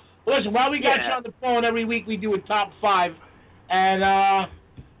chefs. Listen, while we got you on the phone, every week we do a top 5, and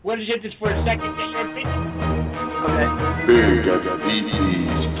we'll just hit this for a second. Get your opinion. Okay. Big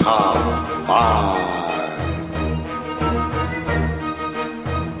BT's top 5.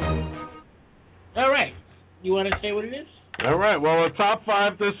 All right. You want to say what it is? All right. Well, the top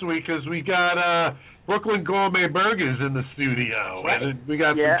 5 this week is we got Brooklyn Gourmet Burgers in the studio. Right. And we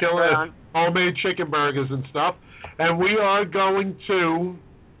got some killer homemade chicken burgers and stuff. And we are going to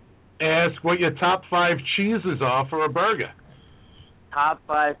ask what your top 5 cheeses are for a burger. Top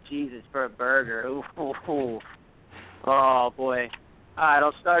 5 cheeses for a burger. Ooh. Oh, boy. All right,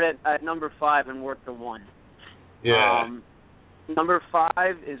 I'll start at number 5 and work to 1. Yeah. Number 5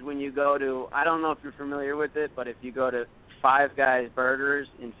 is when you go to, I don't know if you're familiar with it, but if you go to Five Guys Burgers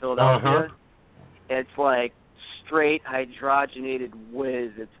in Philadelphia, it's like straight hydrogenated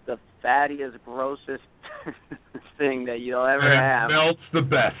whiz. It's the fattiest, grossest thing that you'll ever have. It melts the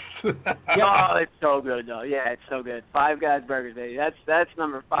best. Oh, it's so good, though. Yeah, it's so good. Five Guys Burgers, baby. That's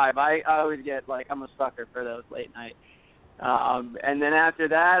number 5. I always get, I'm a sucker for those late night. And then after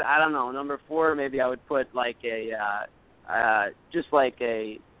that, I don't know, number 4, maybe I would put like just like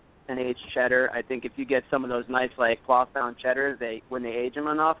an aged cheddar. I think if you get some of those nice like cloth-bound cheddars, when they age them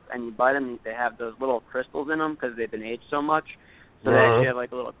enough and you bite them, they have those little crystals in them because they've been aged so much. So they actually have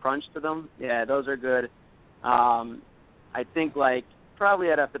like a little crunch to them. Yeah, those are good. I think like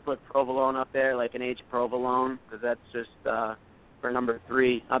probably I'd have to put provolone up there, like an aged provolone, because that's just for number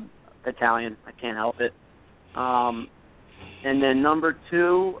 3. I'm Italian. I can't help it. And then number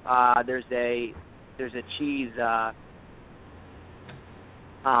 2, there's a cheese.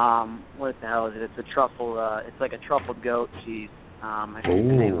 What the hell is it? It's a truffle. It's like a truffled goat cheese. I forget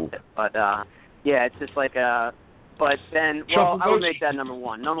the name of it, but yeah, it's just like a. But then, I would make that number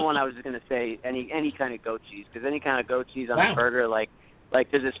 1. Number 1, I was just gonna say any kind of goat cheese, because any kind of goat cheese on a burger, like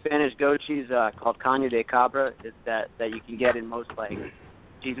there's a Spanish goat cheese called Caña de Cabra that you can get in most like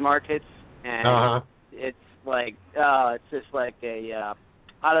cheese markets, and it's like it's just like a.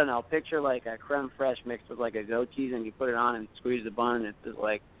 I don't know, picture like a creme fraiche mixed with like a goat cheese, and you put it on and squeeze the bun, and it's just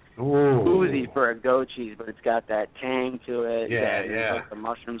like, boozy for a goat cheese, but it's got that tang to it. Yeah. Like the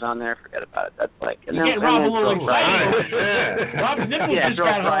mushrooms on there. Forget about it. That's like. And You get Rob a little excited. Rob's nipples just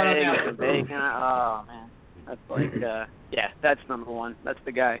got hard on eggs that. and bacon. Oh man, that's like that's number one. That's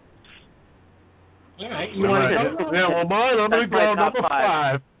the guy. All right, you want to go? Yeah, well, mine. I'm gonna go number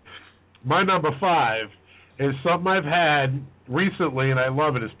 5. My number 5 is something I've had recently, and I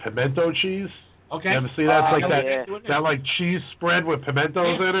love it. Is pimento cheese. Okay. You ever see that? It's like yeah. that like cheese spread with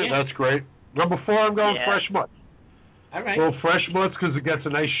pimentos in it. Yeah. That's great. Number 4, I'm going fresh mutts. All right. Well, fresh mutts because it gets a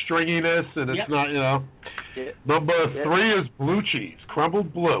nice stringiness and it's not, Yeah. Number 3 is blue cheese,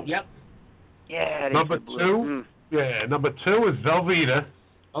 crumbled blue. Yep. Yeah. Number 2, number 2 is Velveeta,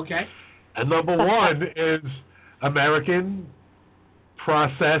 Okay. and number 1 is American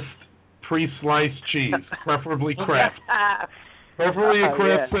processed pre-sliced cheese, preferably Kraft. Preferably a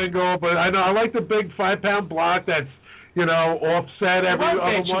Kraft single, but I know I like the big 5-pound block that's offset every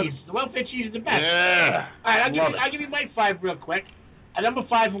other one. The welfare cheese is the best. Yeah. All right, I'll give you my 5 real quick. At number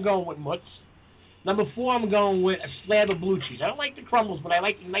 5, I'm going with mutts. Number 4, I'm going with a slab of blue cheese. I don't like the crumbles, but I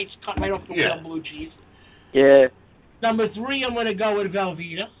like the nice cut right off the wheel blue cheese. Yeah. Number 3, I'm going to go with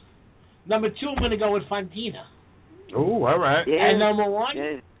Velveeta. Number 2, I'm going to go with Fontina. Oh, all right. Yeah. And number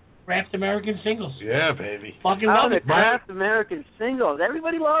 1, Kraft American Singles. Yeah, baby. Fucking love it. Kraft American Singles.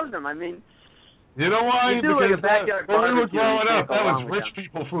 Everybody loves them. I mean, you know why? You do because like a backyard when we were barbecue, growing you up, can't that go was wrong with rich them.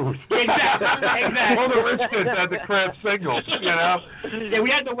 people food. Exactly. All the rich kids had the Kraft Singles, Yeah,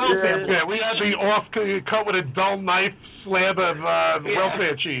 we had the welfare. Yeah, we had the cut with a dull knife slab of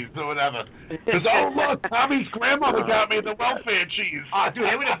welfare cheese or whatever. Because, look, Tommy's grandmother got me the welfare cheese. Oh, dude,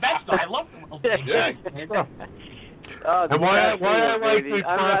 they were the best, though. I love the welfare cheese. Oh, and why I like baby. the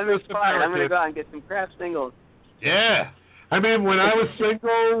I'm inspired. I'm going to American. go out and get some Kraft Singles. Yeah. I mean, when I was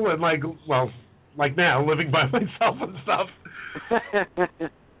single and, like now, living by myself and stuff,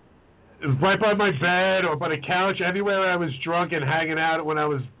 right by my bed or by the couch, anywhere I was drunk and hanging out when I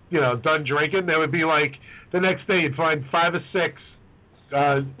was, done drinking, there would be like, the next day you'd find 5 or 6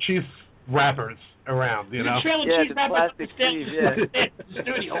 cheese wrappers around, The trailer cheese the wrappers plastic at cheese, the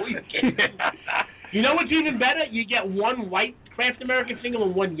studio. You know what's even better? You get 1 white Kraft American Single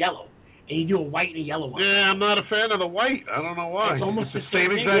and 1 yellow. And you do a white and a yellow one. Yeah, I'm not a fan of the white. I don't know why. It's almost the same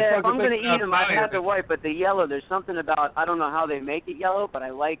same exact Yeah, if fucking I'm going to thing eat them, I'd have outside. the white, but the yellow, there's something about, I don't know how they make it yellow, but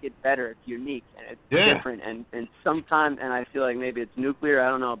I like it better. It's unique, and it's different, and sometimes, and I feel like maybe it's nuclear, I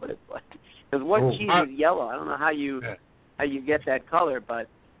don't know, but it's like, because what cheese is yellow? I don't know how you get that color, but...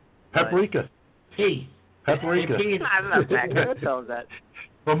 Paprika. Paprika. I'm not back. Who tells that?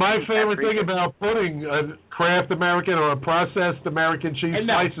 Well, my favorite thing about putting a Kraft American or a processed American cheese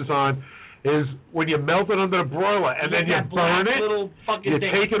slices on is when you melt it under the broiler and then you burn it, you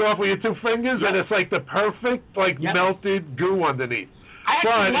take it off with your 2 fingers, and it's like the perfect, melted goo underneath.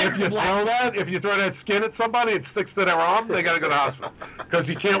 But if you throw that skin at somebody, it sticks to their arm, they got to go to the hospital because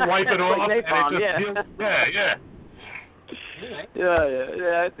you can't wipe it off. Like napalm,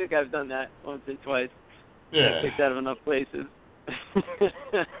 Yeah. I think I've done that once or twice. Yeah. Picked out of enough places.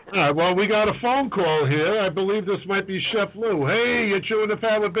 All right, well, we got a phone call here. I believe this might be Chef Lou. Hey, you're chewing the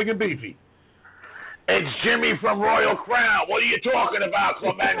fat with Big and Beefy. It's Jimmy from Royal Crown. What are you talking about,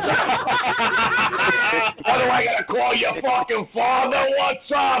 Clemenza? What do I gotta call your fucking father?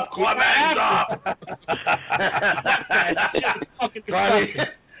 What's up, Clemenza?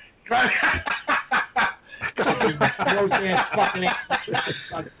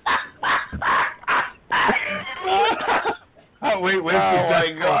 Oh, wait. Oh, my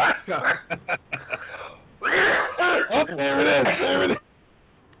God. Oh, there it is.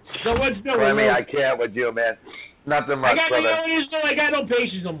 So what's new? I can't with you, man. Nothing much, brother. I got no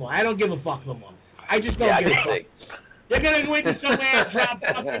patience no more. I don't give a fuck no more. I just don't give a fuck. You're going to go into somewhere and drop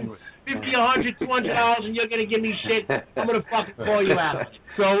fucking $50, $100, $200, and you're going to give me shit. I'm going to fucking call you out.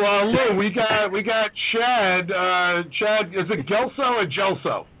 So, Lou, we got Chad. Chad, is it Gelso or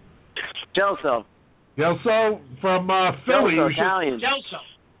Gelso? Gelso. Gelso from Philly. Gelso, Italian. Gelso.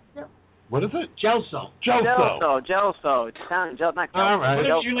 What is it? Gelso. Gelso. It's Italian. Not Gelso. All right.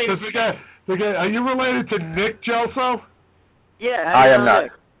 Gelso. Are you related to Nick Gelso? Yeah. I am not.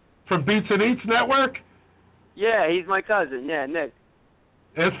 Nick? From Beats and Eats Network? Yeah, he's my cousin. Yeah, Nick.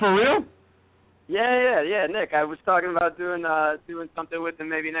 It's for real? Yeah, Nick. I was talking about doing something with him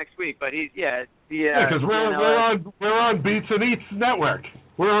maybe next week, but because we're on Beats and Eats Network.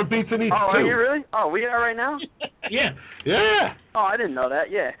 We're on Beats and Eats too. Are you really? Oh, we are right now? Yeah. Oh, I didn't know that.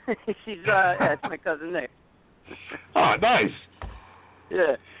 Yeah. It's my cousin Nick. Oh, nice.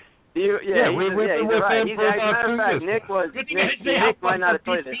 Yeah. we went with him He's for as a about matter of 2 fact, years. Nick might not have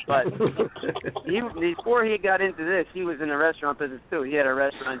told you this, but before he got into this, he was in the restaurant business too. He had a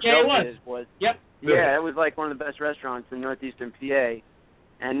restaurant. Yeah, Joe's was. Yep. Yeah, it was like one of the best restaurants in northeastern PA,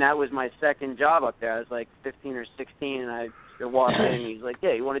 and that was my second job up there. I was like 15 or 16, and I walked in, and he's like,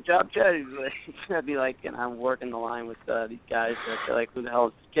 "Yeah, you want a job, Chad?" He's like, I'd be like, and I'm working the line with these guys. So I feel like, who the hell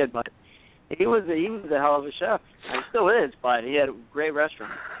is this kid? But he was a hell of a chef. He still is, but he had a great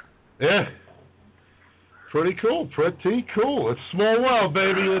restaurant. Yeah. Pretty cool. It's a small world,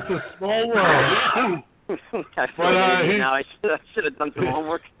 baby. It's a small world. I feel now I should have done some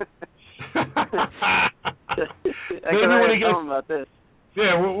homework. I when he tell him about this.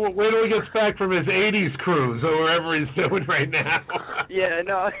 Yeah, wait till he gets back from his 80s cruise or wherever he's doing right now. Yeah,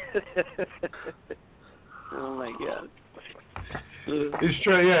 no. Oh, my God. He's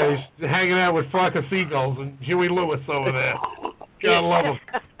hanging out with flock of seagulls and Huey Lewis over there. God love him.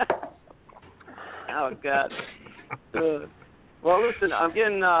 Oh, God. Well, listen, I'm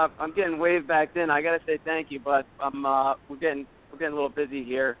getting waved back in. I gotta say thank you, but we're getting a little busy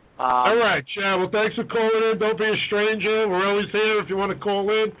here. All right, Chad. Well, thanks for calling in. Don't be a stranger. We're always here if you want to call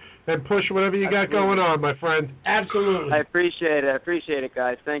in and push whatever you got going on, my friend. Absolutely. I appreciate it,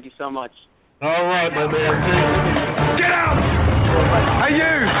 guys. Thank you so much. All right, my man. Get out! Hey,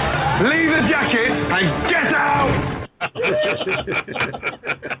 you! Leave the jacket and get out!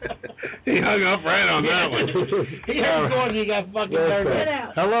 He hung up right on that one. He heard going, you got fucking turned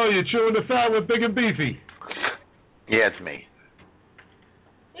out. Hello, you're chewing the fat with Big and Beefy. Yeah, it's me.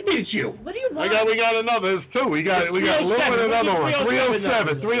 Maybe it's you. What do you want? We got another. There's two. We got Lou and another one.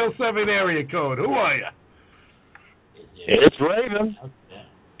 307 area code. Who are you? It's Raven.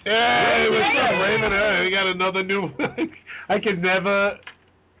 Hey, what's up, Raven? Hey, we got another new one. I can never,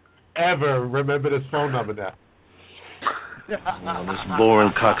 ever remember this phone number now. Oh, this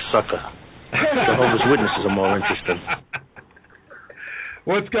boring cocksucker. Jehovah's Witnesses are more interesting.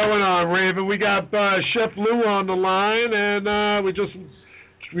 What's going on, Raven? We got Chef Lou on the line, and we just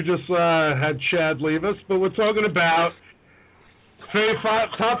had Chad leave us, but we're talking about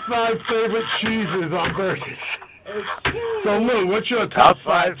top 5 favorite cheeses on burgers. So, Lou, what's your top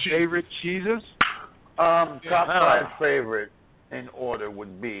 5 favorite cheeses? Top 5 favorite in order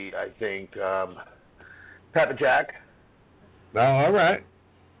would be, I think, Pepper Jack. Oh, all right.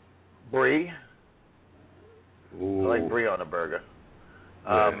 Brie. Ooh. I like brie on a burger.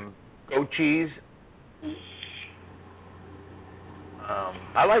 Goat cheese.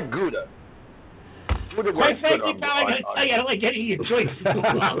 I like Gouda. Gouda Quite works good frankly, pal, I gotta tell you, I don't like any of your choices.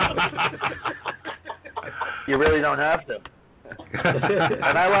 You really don't have to.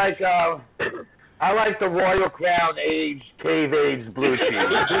 And I like the Royal Crown cave aged blue cheese.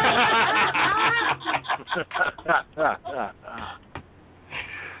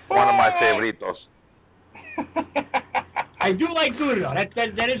 One of my favoritos. I do like Gouda, though.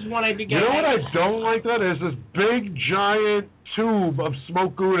 That is one I think. You know what I don't like? That is this big giant tube of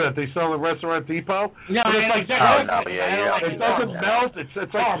smoked Gouda that they sell in Restaurant Depot. No, it's it doesn't melt. It's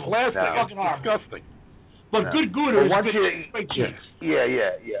like plastic. No. It's disgusting. But good Gouda is great cheese.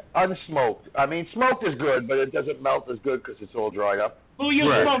 Yeah. Unsmoked. I mean, smoked is good, but it doesn't melt as good because it's all dried up. Who you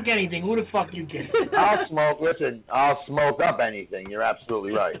smoke anything? Who the fuck you kidding? I'll smoke up anything. You're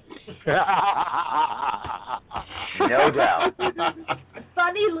absolutely right. No doubt.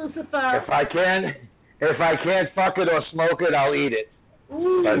 Funny, Lucifer. If I can't fuck it or smoke it, I'll eat it.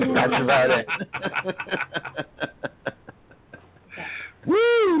 That's about it.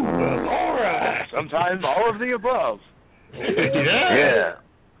 Woo! All right. Sometimes all of the above. Yeah.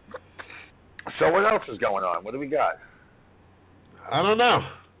 So what else is going on? What do we got? I don't know.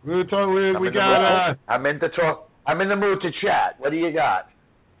 We were talking. We got. I'm in the mood to chat. What do you got?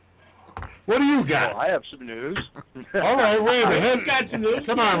 What do you got? Well, I have some news. All right, Raven. Got some news.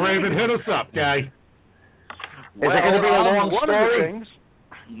 Come on, Raven. Hit us up, guy. Is it going to be a long story?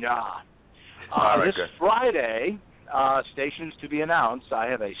 Nah. This Friday, stations to be announced, I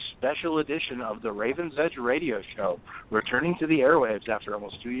have a special edition of the Raven's Edge radio show returning to the airwaves after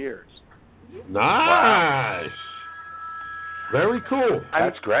almost 2 years. Nice. Wow. Very cool.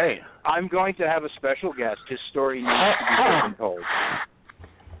 That's great. I'm going to have a special guest. His story needs to be told.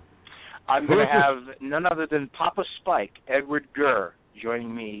 I'm going to have none other than Papa Spike, Edward Gurr,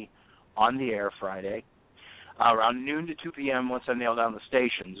 joining me on the air Friday around noon to 2 p.m. once I nail down the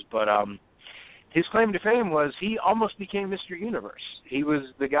stations. But his claim to fame was he almost became Mr. Universe. He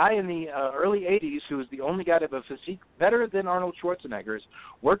was the guy in the early 80s who was the only guy to have a physique better than Arnold Schwarzenegger's,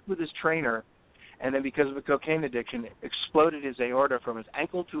 worked with his trainer, and then because of a cocaine addiction, exploded his aorta from his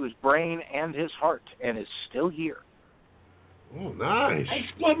ankle to his brain and his heart, and is still here. Oh, nice. I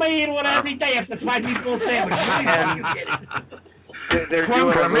exploit my anal every day after 5 meatball sandwich. They're Clem,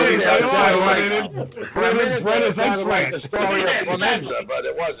 doing a movie. bread is sounded like the eggplant. story of Clemenza, but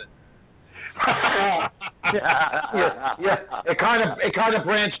it wasn't. yeah. It kind of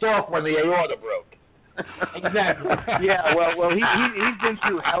branched off when the aorta broke. Exactly. Yeah, well, he's been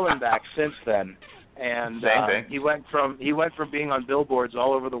through hell and back since then, and Same thing. he went from being on billboards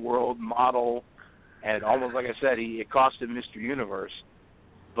all over the world, model, and almost like I said, it cost him Mr. Universe.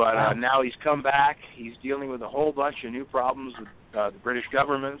 But now he's come back. He's dealing with a whole bunch of new problems with the British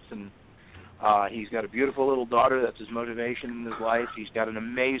government, and he's got a beautiful little daughter that's his motivation in his life. He's got an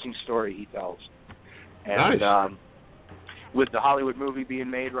amazing story he tells. And Nice. With the Hollywood movie being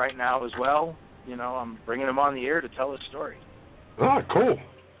made right now as well, I'm bringing him on the air to tell his story. Oh, cool.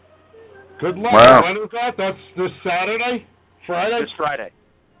 Good luck. Wow. When is that? That's this Saturday? Friday? This Friday.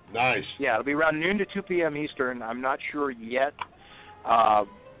 Nice. Yeah, it'll be around noon to 2 p.m. Eastern. I'm not sure yet.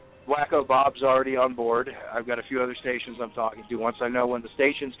 Wacko Bob's already on board. I've got a few other stations I'm talking to. Once I know when the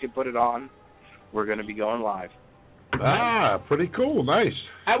stations can put it on, we're going to be going live. Ah, pretty cool. Nice.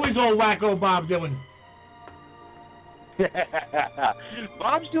 How is old Wacko Bob doing?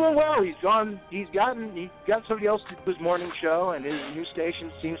 Bob's doing well. He's got somebody else to do his morning show, and his new station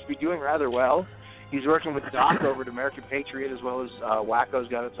seems to be doing rather well. He's working with Doc over at American Patriot, as well as Wacko's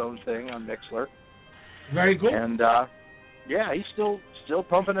got its own thing on Mixler. Very cool. And yeah, he's still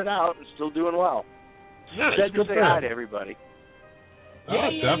pumping it out and still doing well. Nice. Said to Good say for hi him. to everybody. Oh,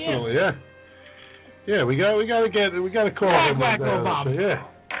 definitely, yeah. Yeah, we got to call him. Wacko Bob. Yeah.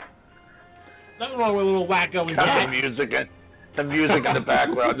 Nothing wrong with a little Wacko and The music in the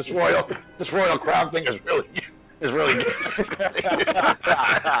background. This Royal Crown thing is really good.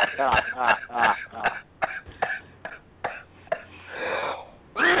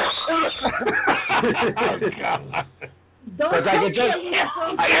 Don't Because I could just,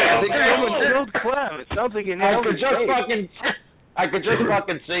 Clem. It sounds like you I nailed could his just face.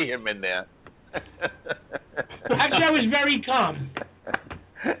 fucking see him in there. Actually, I was very calm.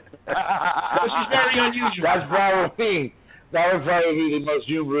 This is very unusual. That would probably be the most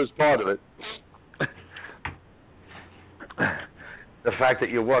humorous part of it. The fact that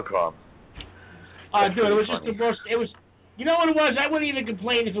you work hard. Dude, it was just the worst. It was, you know what it was? I wouldn't even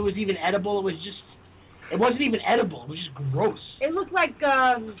complain if it was even edible. It wasn't even edible. It was just gross. It looked like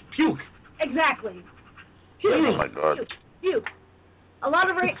Puke. exactly. Puke. Oh my God. Puke. A lot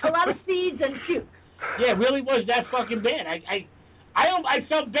of seeds and puke. Yeah, it really was that fucking bad. I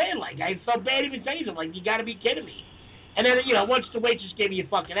felt bad. I felt bad even saying something. Like, you got to be kidding me. And then once the waitress gave me a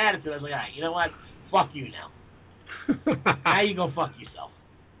fucking attitude, I was like, all right, you know what? Fuck you now. Now you go fuck yourself.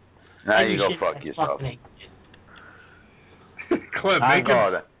 Now you go fuck yourself. Clem,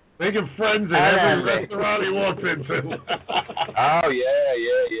 making friends in every restaurant he walks into. Oh,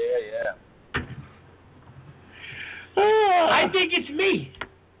 yeah. I think it's me.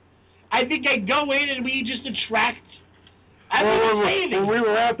 I think I go in and we just attract. When we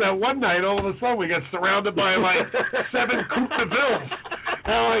were out that one night, all of a sudden we got surrounded by like 7 Coupe de Villes.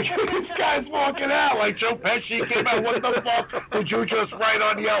 And this guy's walking out like Joe Pesci came out. What the fuck did you just write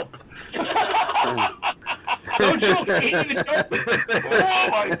on Yelp? Don't joke. Oh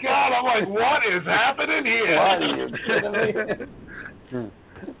my God! I'm like, what is happening here? What are you kidding me?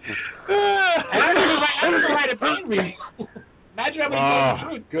 And I don't know how to pain read. Imagine how many times the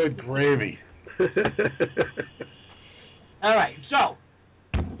truth. Good gravy. All right, so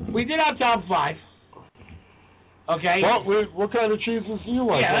we did our top 5. Okay. Well, what kind of cheeses do you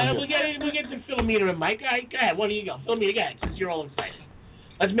like? Yeah, we'll get to Philomena and Mike. All right, go ahead. Where do you go? Philomena, go ahead, since you're all excited.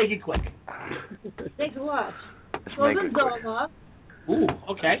 Let's make it quick. Thanks a lot. Make it quick. Gorgonzola, Ooh,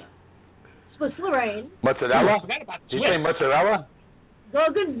 okay. Swiss Lorraine, Mozzarella? I forgot about Did you say mozzarella?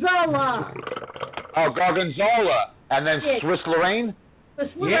 Gorgonzola, Oh, Gorgonzola. And then Yes. Swiss Lorraine? Swiss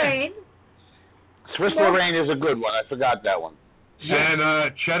Lorraine, Swiss Lorraine is a good one. I forgot that one.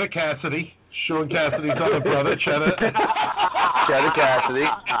 And Cheddar Cassidy, Sean Cassidy's other brother, Cheddar. Cheddar Cassidy.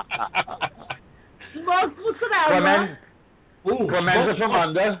 smoked mozzarella, Clemenza from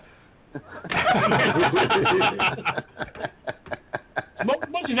under. Smoke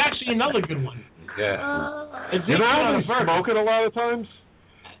is actually another good one. Yeah. It's You know how on they a burger. smoke it a lot of times?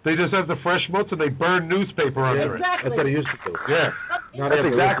 They just have the fresh mutts and they burn newspaper under it. exactly. That's what he used to do. Yeah. Not That's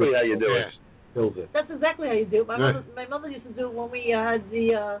after exactly liquid. how you do it. Fills it. That's exactly how you do it. My Yeah. mother used to do it when we had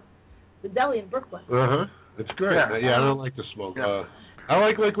the deli in Brooklyn. It's great. Yeah. Yeah, I don't like to smoke. Yeah. I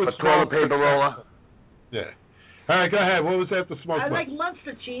like liquid A toilet smoke. paper roller. Yeah. All right, go ahead. What was after smoke? I like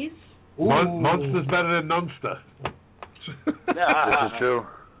Munster cheese. Munster's better than Nunster. This is true.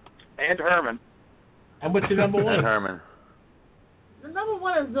 And Herman. And what's the number And one? Herman. The number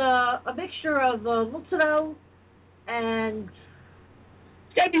one is a mixture of mozzarella and.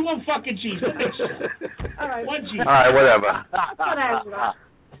 It's gotta be one fucking cheese. All right. One cheese. All right, whatever.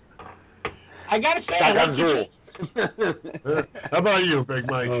 I gotta say, I like the cheese. How about you, Big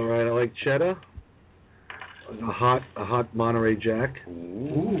Mike? All right, I like cheddar. A hot Monterey Jack.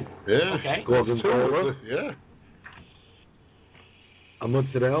 Ooh. Yeah. Okay. Gorgonzola. Yeah. A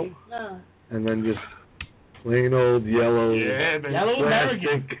mozzarella. No. And then just plain old yellow. Yeah, man. Yellow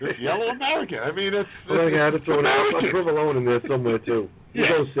American. Yellow American. I mean, it's I had to throw American. a provolone in there somewhere too. You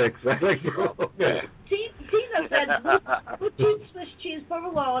go 6. I like provolone. Yeah. Tina said blue cheese, Swiss cheese,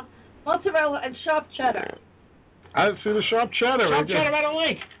 provolone, mozzarella, and sharp cheddar. I see the sharp cheddar. Sharp cheddar I don't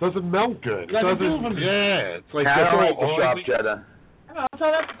like. Doesn't melt good. Doesn't do it for me. Yeah, it's like I don't that's like the all sharp oily. cheddar. I don't know, I'll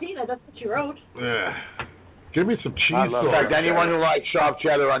tell that to Tina. That's what she wrote. Yeah. Give me some cheese In sauce. fact, anyone who likes sharp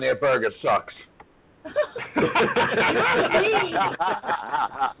cheddar on their burger sucks. I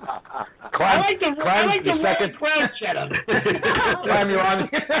like the second crown cheddar. Clem, you on?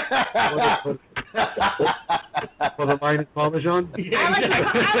 For the minus Parmesan? I like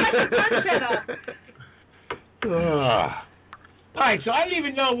the crunch cheddar. All right, so I didn't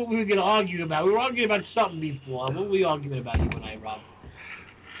even know what we were going to argue about. We were arguing about something before. What were we arguing about, you and I, Rob?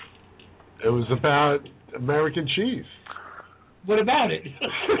 It was about American cheese. What about it?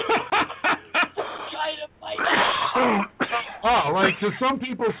 Oh, like, so some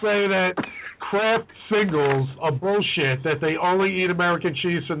people say that Kraft singles are bullshit, that they only eat American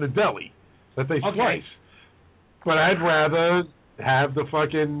cheese from the deli, that they slice. But I'd rather have the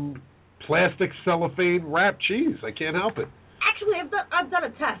fucking plastic cellophane wrapped cheese. I can't help it. Actually, I've done a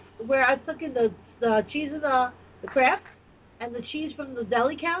test where I took in the cheese of the Kraft and the cheese from the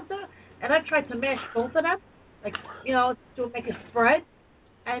deli counter, and I tried to mash both of them, like, you know, to make a spread.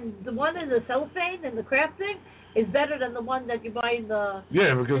 And the one in the cellophane and the Kraft thing is better than the one that you buy in the...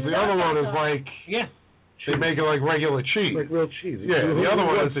 Yeah, because the other one is like... Yeah. They make it like regular cheese. Like real cheese. Yeah, the other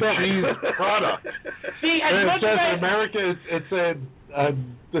one is a cheese product. See, as and it much says as in America, it's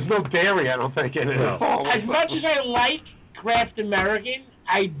there's no dairy, I don't think, in it at all. As much as I like Kraft American,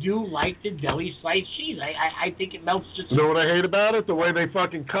 I do like the deli sliced cheese. I think it melts just... You know what I hate about it? The way they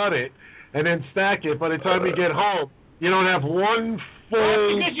fucking cut it and then stack it. By the time you get home, you don't have one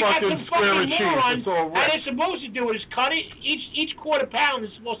full because you got fucking some square of fucking cheese. morons, It's all and wet. it's supposed to do is cut it. Each quarter pound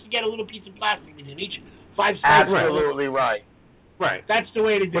is supposed to get a little piece of plastic in it. Each 5 slices. Absolutely right. Right. That's the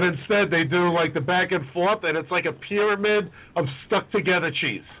way to do But it. instead, they do like the back and forth, and it's like a pyramid of stuck together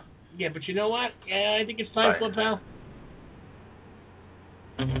cheese. Yeah, but you know what? Yeah, I think it's time for a pal.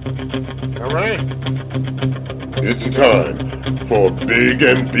 All right. It's time for Big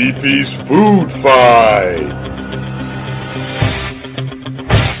and Beefy's Food Fight.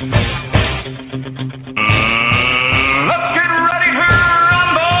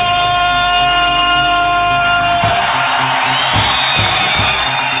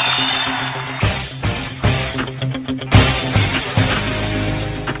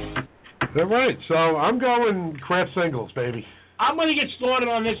 All right, so I'm going Kraft singles, baby. I'm going to get slaughtered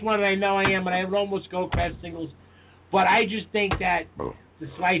on this one, and I know I am, and I would almost go Kraft singles. But I just think that the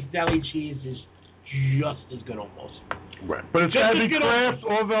sliced deli cheese is just as good almost. Right. But it's Just got to as be good Kraft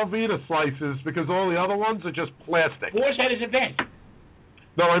or Velveeta slices because all the other ones are just plastic. Boar's Head is a vent.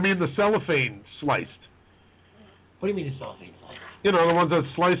 No, I mean the cellophane sliced. What do you mean the cellophane slice? You know, the ones that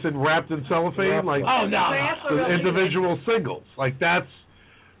sliced and wrapped in cellophane, like Oh, no. the individual singles. Like that's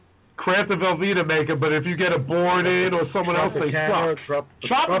Kraft and Velveeta make it, but if you get a board in or someone else, they suck.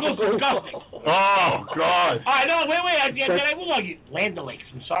 Tropical's disgusting. Oh, God. All right, no, wait. I will argue. Land O'Lakes,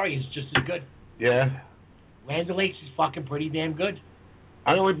 I'm sorry, is just as good. Yeah. Land O'Lakes is fucking pretty damn good.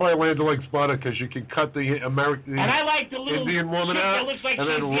 I only buy Land O'Lakes butter because you can cut the American And I like the little Indian woman shit out that looks like and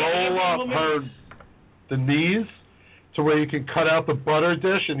then she's roll Indian up woman. the knees to where you can cut out the butter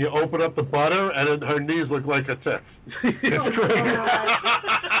dish and you open up the butter and then her knees look like her tits. It's great.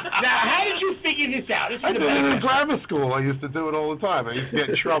 Now, how did you figure this out? This is I did the it in best. grammar school. I used to do it all the time. I used to get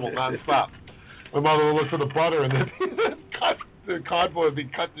in trouble nonstop. My mother would look for the butter and then cut the cardboard would be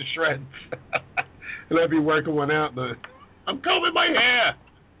cut to shreds. And I'd be working one out. And I'm combing my hair.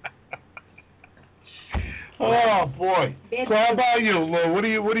 Oh boy! So how about you, Lou? What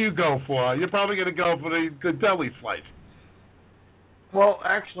do you go for? You're probably going to go for the deli slice. Well,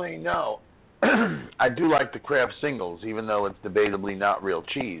 actually, no. I do like the Kraft singles, even though it's debatably not real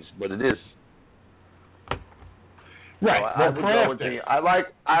cheese, but it is. Right. I would go with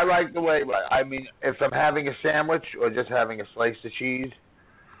I like the way. I mean, if I'm having a sandwich or just having a slice of cheese,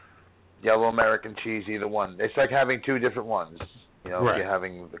 yellow American cheese, either one. It's like having two different ones. You know, Right. if you're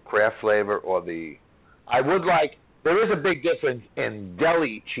having the Kraft flavor or the. I would like there is a big difference in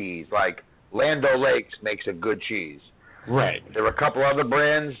deli cheese. Like Land O'Lakes makes a good cheese. Right. There are a couple other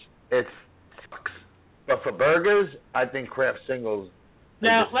brands. But for burgers, I think Kraft Singles.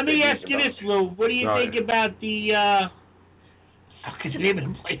 Now, let me ask you this, Lou. What do you think about the fucking name of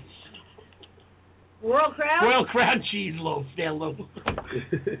the place? Royal Crown? Royal Crown cheese loaf there, Lou.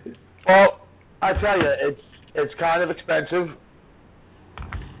 Well, I tell you, it's kind of expensive,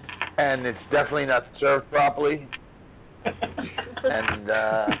 and it's definitely not served properly. And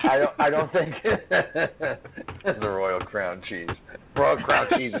I don't think the Royal Crown cheese. Royal Crown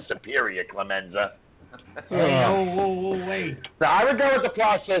cheese is superior, Clemenza. Whoa, wait. Now, I would go with the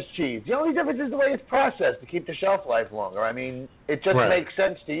processed cheese. The only difference is the way it's processed to keep the shelf life longer. I mean, it just makes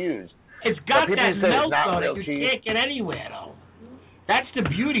sense to use. It's got people that say it's melt not on real it. You cheese. can't get anywhere, though. That's the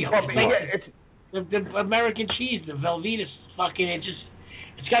beauty of it. The American cheese, the Velveeta, fucking, it's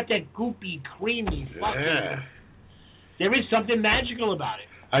got that goopy, creamy fucking. There is something magical about it.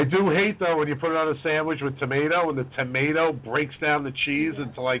 I do hate, though, when you put it on a sandwich with tomato, and the tomato breaks down the cheese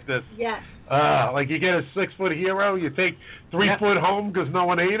into like this. Yes. Like you get a 6-foot hero, you take 3 foot home because no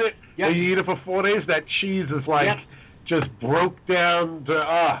one ate it, and you eat it for 4 days. That cheese is like just broke down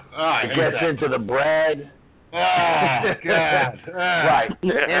to it gets into the bread. Oh God! Right.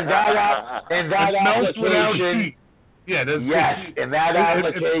 In that application, yes. In that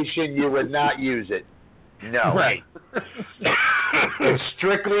application, you would not use it. No. Right. It's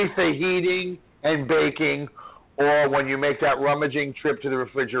strictly for heating and baking, or when you make that rummaging trip to the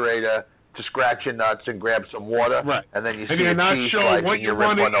refrigerator to scratch your nuts and grab some water, and then you see you're a not cheese sure slice what and you you rip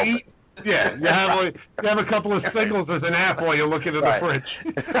want one to open. eat. Yeah, you have a couple of singles as an apple while you're looking in the fridge.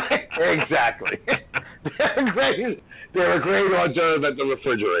 Exactly. They're a great hors d'oeuvre at the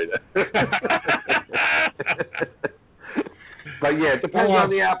refrigerator. But yeah, it depends on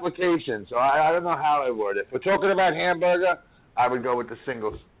the application. So I don't know how I would. If we're talking about hamburger, I would go with the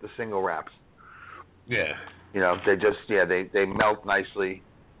single wraps. Yeah. You know, they just they melt nicely,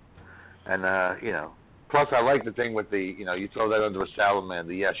 and you know. Plus, I like the thing with the you throw that under a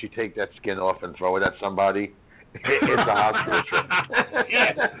salamander. Yes, you take that skin off and throw it at somebody. It's a hospital trip.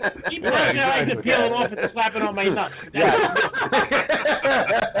 Yeah. Keep it on there, I like to peel it off and slap it on my nuts.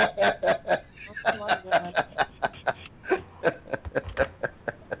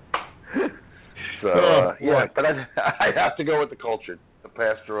 So but I have to go with the cultured, the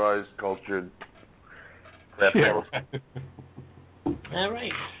pasteurized, cultured. All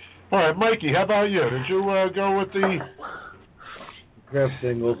right. All right, Mikey, how about you? Did you go with the Kraft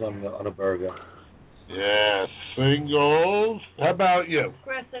Singles on a burger? Yeah, singles. How about you?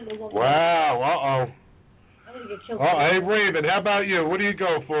 Kraft Singles. Wow, I'm going to get chilled. Hey, Raven, how about you? What do you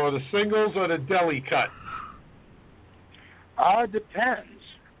go for, the singles or the deli cut? Depends.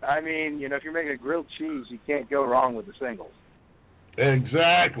 I mean, if you're making a grilled cheese, you can't go wrong with the singles.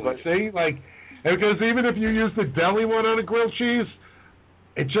 Exactly. See, because even if you use the deli one on a grilled cheese,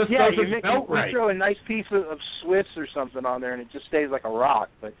 it just doesn't melt right. You throw a nice piece of Swiss or something on there, and it just stays like a rock.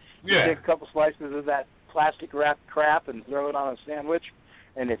 But you take a couple slices of that plastic wrapped crap and throw it on a sandwich,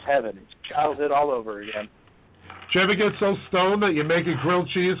 and it's heaven. It's childhood all over again. Do you ever get so stoned that you make a grilled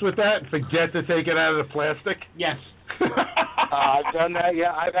cheese with that and forget to take it out of the plastic? Yes. I've done that,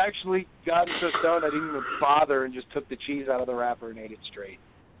 yeah. I've actually gotten so stoned I didn't even bother and just took the cheese out of the wrapper and ate it straight.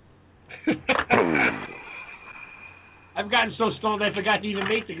 I've gotten so stoned I forgot to even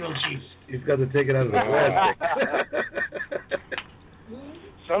make the grilled cheese. You've got to take it out of the plastic.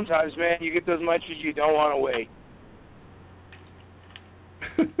 Sometimes, man, you get those munchies you don't want to wait.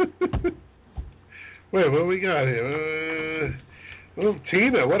 Wait, what we got here?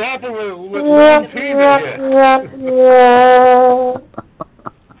 Tina, what happened with Tina here?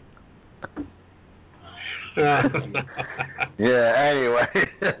 Anyway.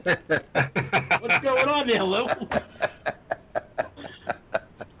 What's going on there, Lou?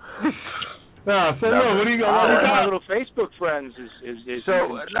 So Lou, what do you got? My little Facebook friends is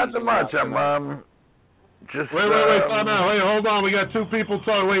so nothing much. I'm just wait, time out. Wait, hold on. We got two people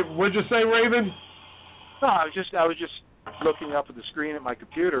talking. Wait, what'd you say, Raven? No, I was just looking up at the screen at my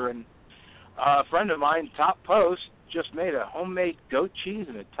computer, and a friend of mine, Top Post, just made a homemade goat cheese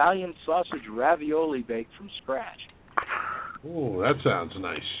and Italian sausage ravioli baked from scratch. Oh, that sounds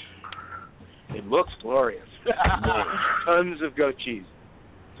nice. It looks glorious. Tons of goat cheese.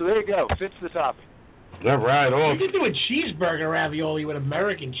 So there you go. Fits the topic. All right. You could do a cheeseburger ravioli with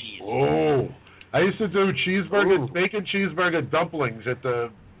American cheese. Oh, I used to do bacon cheeseburger dumplings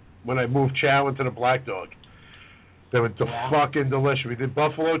when I moved Chow into the Black Dog. They were fucking delicious. We did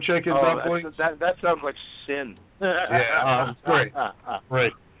buffalo chicken dumplings. That sounds like sin. Yeah,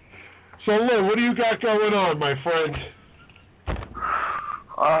 great. So, Lou, what do you got going on, my friend?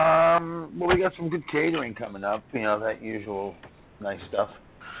 Well, we got some good catering coming up. You know, that usual nice stuff.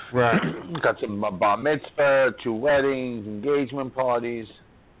 Right. Got some bar mitzvah, 2 weddings, engagement parties.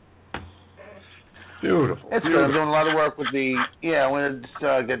 Beautiful. It's good. I'm doing a lot of work with the. I want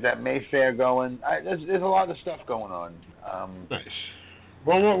to get that Mayfair going. There's a lot of stuff going on. Nice.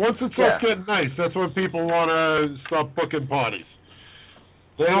 Well, once it starts getting nice, that's when people want to start booking parties.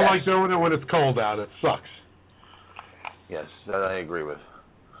 They don't like doing it when it's cold out. It sucks. Yes, that I agree with.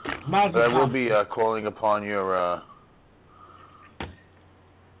 But I will be calling upon your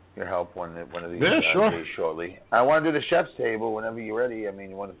help one of these days shortly. I want to do the chef's table whenever you're ready. I mean,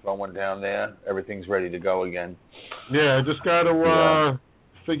 you want to throw one down there? Everything's ready to go again. Yeah, I just got to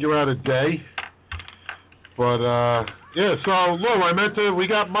figure out a day. But, so, Lou, we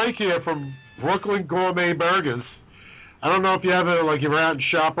got Mike here from Brooklyn Gourmet Burgers. I don't know if you have it, like, you're out in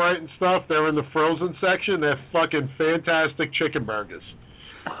ShopRite and stuff. They're in the frozen section. They're fucking fantastic chicken burgers.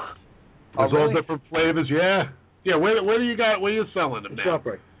 There's all different flavors. Yeah. Yeah, where do you got, where you selling them now?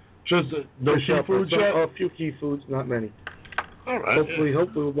 ShopRite. Just no seafood yet? A few key foods, not many. All right. Hopefully we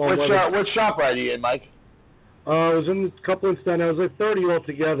won't. What ShopRite are you in, Mike? I was in a couple in Staten Island. I was like 30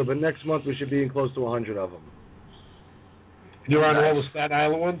 altogether, but next month we should be in close to 100 of them. You're on all the Staten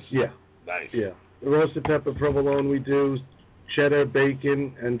Island ones? Yeah. Nice. Yeah. The roasted pepper provolone we do, cheddar,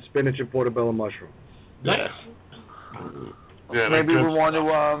 bacon, and spinach and portobello mushroom. Nice. Yeah, maybe we want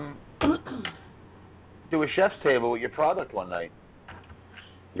to do a chef's table with your product one night.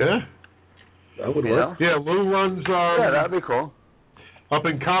 Yeah. That would work. Yeah, Lou runs... that'd be cool. Up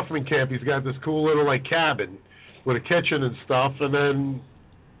in Kaufman Camp, he's got this cool little, like, cabin with a kitchen and stuff, and then,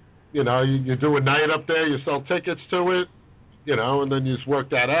 you know, you do a night up there, you sell tickets to it, you know, and then you just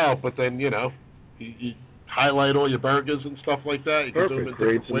work that out, but then, you know, you highlight all your burgers and stuff like that. You can do them in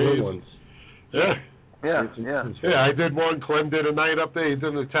Create some ways. new ones. Yeah. Yeah, I did one. Clem did a night up there. He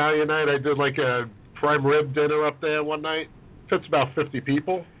did an Italian night. I did, like, a prime rib dinner up there one night. Fits about 50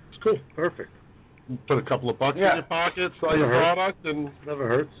 people. It's cool. Perfect. Put a couple of bucks in your pocket, sell your product, and... Never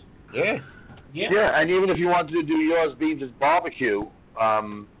hurts. Yeah. Yeah, and even if you wanted to do yours being just barbecue,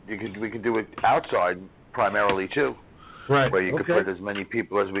 we could do it outside primarily, too. Right. Where you could put as many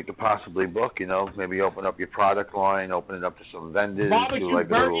people as we could possibly book, you know, maybe open up your product line, open it up to some vendors. Barbecue, do like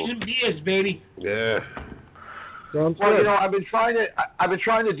burgers, and beers, baby. Yeah. Sounds well, good. you know, I've been trying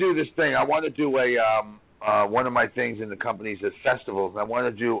to do this thing. I want to do one of my things in the company is festivals. I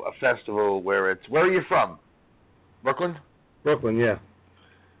want to do a festival where are you from? Brooklyn? Brooklyn, yeah.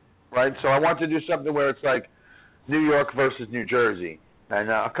 Right, so I want to do something where it's like New York versus New Jersey. And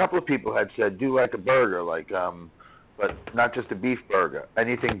a couple of people had said, do like a burger, like, but not just a beef burger,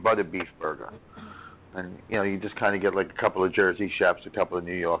 anything but a beef burger. And, you know, you just kind of get like a couple of Jersey chefs, a couple of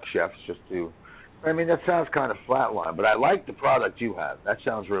New York chefs just to, I mean, that sounds kind of flatline, but I like the product you have. That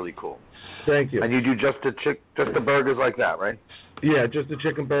sounds really cool. Thank you. And you do just the burgers like that, right? Yeah, just the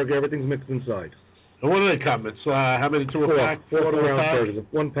chicken burger. Everything's mixed inside. And what do they come? It's how many to a pack? 4 round burgers, a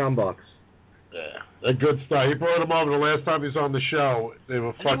 1 pound box. Yeah, they're good stuff. He brought them over the last time he was on the show. They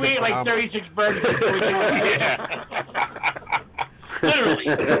were fucking. We ate like 36 burgers. Literally.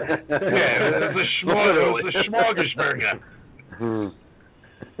 Yeah, it was a smorgasburger.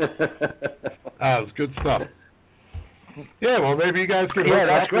 It was good stuff. Yeah, well, maybe you guys could. Yeah,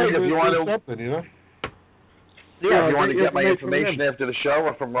 that's great. If you want to, something, you know. Yeah, if you want to get my information after the show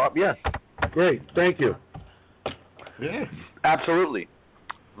or from Rob, yes. Great, thank you. Yeah, absolutely.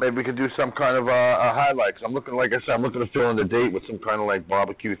 Maybe we could do some kind of a highlight. Cause I'm looking, like I said, I'm looking to fill in the date with some kind of like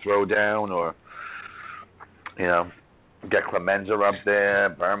barbecue throwdown, or you know, get Clemenza up there,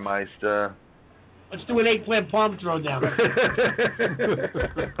 Burmeister. Let's do an eggplant palm throwdown.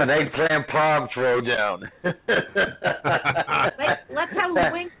 An eggplant palm throwdown. Let's have a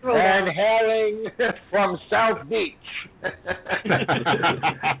wing throwdown. And herring from South Beach.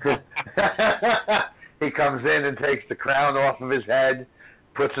 He comes in and takes the crown off of his head,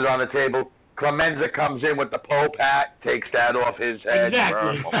 puts it on the table. Clemenza comes in with the Pope hat, takes that off his head.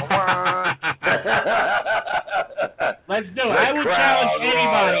 Exactly. Let's do it. I would challenge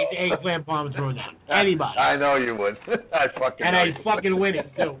anybody to eggplant palm throwdown. Anybody. I know you would. I fucking win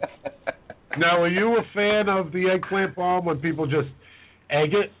it, too. Now, are you a fan of the eggplant palm when people just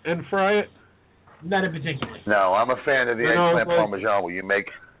egg it and fry it? Not in particular. No, I'm a fan of the eggplant parmesan where you make...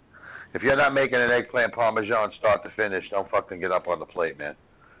 If you're not making an eggplant parmesan start to finish, don't fucking get up on the plate, man.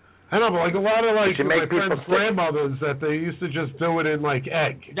 I know, but like a lot of like my friends' sick. grandmothers that they used to just do it in like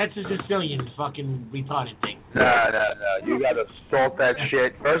egg. That's a Sicilian fucking retarded thing. No. You gotta salt that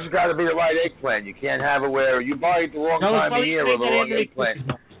shit. First, it's gotta be the right eggplant. You can't have it where you buy it the wrong time of year or the wrong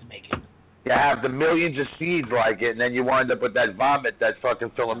eggplant. you have the millions of seeds like it, and then you wind up with that vomit that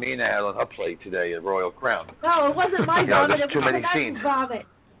fucking Philomena had on her plate today at Royal Crown. No, it wasn't my vomit. There's It too was many Vanessa's seeds. vomit.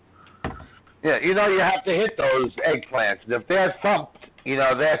 Yeah, you have to hit those eggplants. If they're thumped,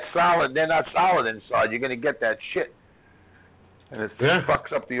 they're solid. They're not solid inside. You're going to get that shit. And it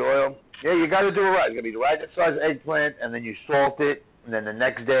fucks up the oil. Yeah, you got to do it right. It's going to be the right size eggplant, and then you salt it, and then the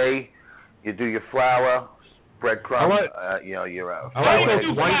next day you do your flour, breadcrumb, your I flour. like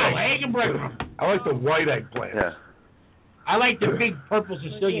those white egg and breadcrumb. I like the white eggplant. Yeah. I like the big purple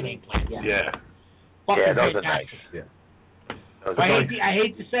Sicilian eggplant. Yeah. Fucking those are fantastic. nice. Yeah. I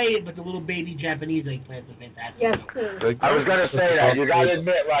hate to say it, but the little baby Japanese eggplants are fantastic. Yes, too. I was going to say that. You got to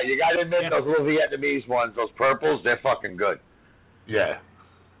admit, those little Vietnamese ones, those purples, they're fucking good. Yeah.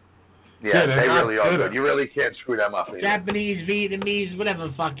 Yeah, they not really are bitter. good. You really can't screw them up either. Japanese, Vietnamese, whatever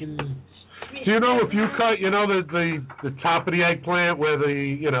fucking. Do you know if you cut, the top of the eggplant where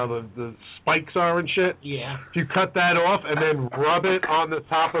the spikes are and shit? Yeah. If you cut that off and then rub it on the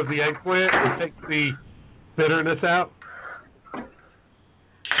top of the eggplant, it takes the bitterness out.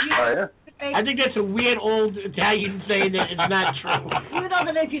 Oh, yeah? I think that's a weird old Italian saying that it's not true. You know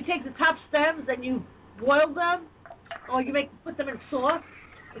that if you take the top stems and you boil them, or you put them in sauce,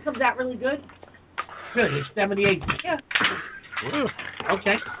 it comes out really good. Good, it's stem of the eggplant. Yeah.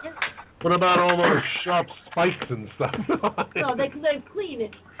 Okay. Yeah. What about all those sharp spikes and stuff? No, they clean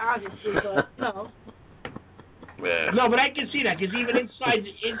it, obviously, but no. Yeah. No, but I can see that, because even inside,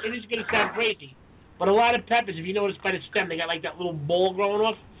 it is going to sound crazy, but a lot of peppers, if you notice by the stem, they got like that little ball growing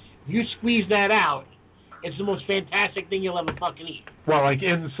off. If you squeeze that out, it's the most fantastic thing you'll ever fucking eat. Well, like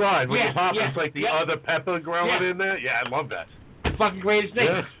inside, when you pop, it's like the yeah. other pepper growing in there. Yeah, I love that. The fucking greatest thing.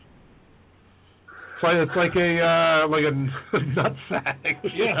 Yeah. It's like a nut sack.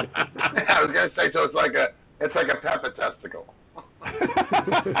 Yeah. I was gonna say, so it's like a pepper testicle.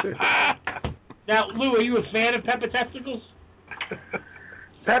 Now, Lou, are you a fan of pepper testicles?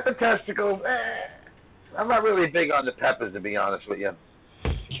 Pepper testicles? I'm not really big on the peppers, to be honest with you.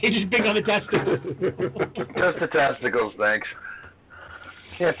 You're just big on the testicles. Just the testicles, thanks.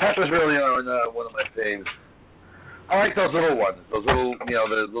 Yeah, peppers really are one of my faves. I like those little ones. Those little,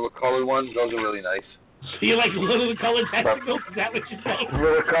 the little colored ones. Those are really nice. So you like little colored testicles? Is that what you're saying?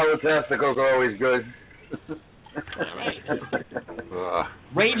 Little colored testicles are always good.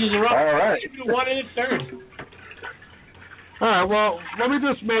 Ranges are up. All right. 1 and a third. All right. Well, let me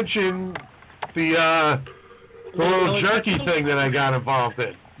just mention the little jerky thing that I got involved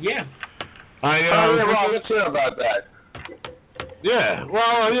in. Yeah. Let's hear about that. Yeah. Well,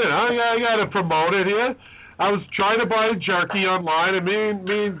 I got to promote it here. I was trying to buy jerky online, and me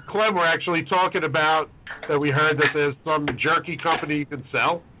and Clem were actually talking about that. We heard that there's some jerky company you can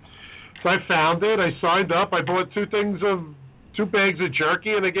sell. So I found it. I signed up. I bought 2 bags of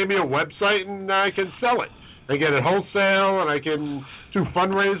jerky, and they gave me a website, and I can sell it. I get it wholesale, and I can do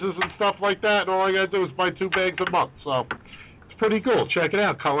fundraisers and stuff like that. And all I got to do is buy 2 bags a month. So it's pretty cool. Check it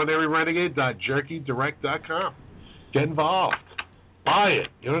out. CulinaryRenegade.jerkydirect.com. Get involved. Buy it.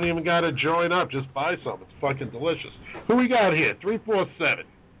 You don't even got to join up. Just buy some. It's fucking delicious. Who we got here? 347.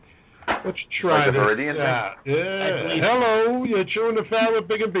 Let's try like this. Meridian Yeah. Hello. You're chewing the fat with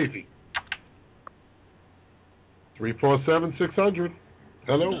Big and Beefy. 347-600.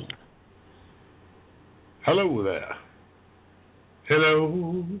 Hello. Hello there.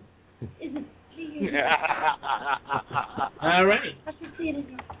 Hello. All right. I should see it in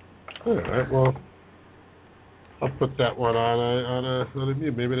here. All right. Well, I'll put that one on a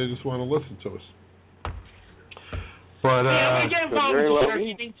mute. Maybe they just want to listen to us. But we get involved with the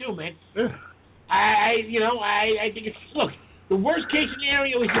jerky thing too, man. Yeah. I think it's the worst case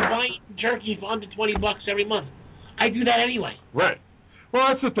scenario is you're buying jerky for under $20 every month. I do that anyway. Right. Well,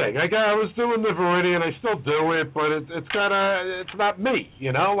 that's the thing. I was doing the Meridian. I still do it, but it's not me.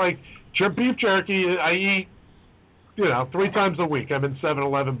 Like beef jerky. I eat 3 times a week. I'm in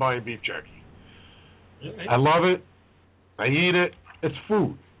 7-Eleven buying beef jerky. Right. I love it. I eat it. It's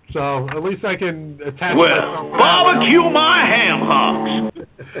food. So at least I can attach myself. Barbecue my ham hocks.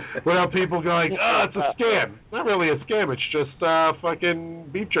 Without people going, oh, it's a scam. Not really a scam. It's just fucking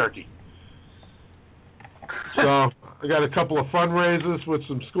beef jerky. So I got a couple of fundraisers with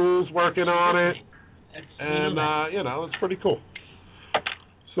some schools working on it. And, it's pretty cool.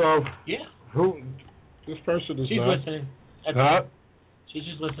 So, yeah. This person is She's not. listening. Huh? She's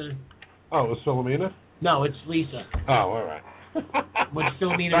just listening. Oh, it was Philomena? No, it's Lisa. Oh, all right. With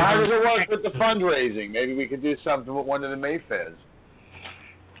Philomena. So how does it work with the fundraising? Maybe we could do something with one of the Mayfairs.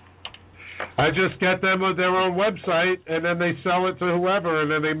 I just get them on their own website, and then they sell it to whoever, and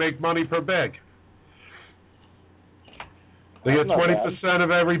then they make money per bag. They get 20%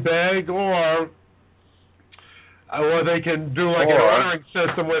 of every bag, or they can do like an ordering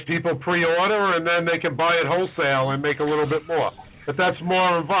system where people pre-order and then they can buy it wholesale and make a little bit more. But that's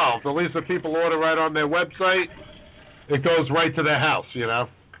more involved. At least if people order right on their website, it goes right to their house, you know.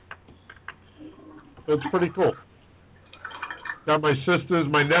 It's pretty cool. Got my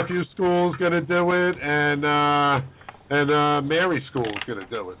nephew's school's going to do it, and Mary's school's going to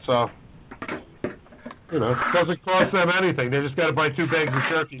do it. So, you know, it doesn't cost them anything. They just got to buy 2 bags of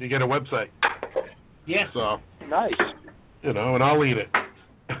jerky to get a website. Yeah. So nice. You know, and I'll eat it.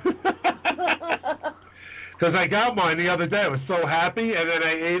 Because I got mine the other day. I was so happy, and then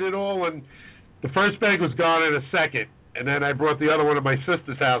I ate it all, and the first bag was gone in a second. And then I brought the other one to my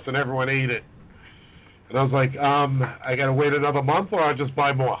sister's house, and everyone ate it. And I was like, I got to wait another month, or I'll just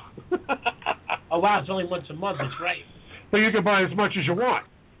buy more. Oh, wow, it's only once a month. That's right. But you can buy as much as you want.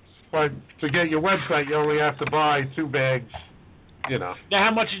 But to get your website, you only have to buy 2 bags, you know. Now,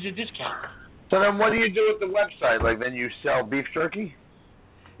 how much is the discount? So then what do you do with the website? Like, then you sell beef jerky?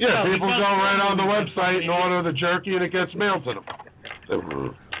 Yeah, people go right on the website and order the jerky, and it gets mailed to them.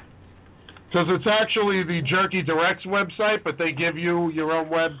 Because it's actually the Jerky Direct's website, but they give you your own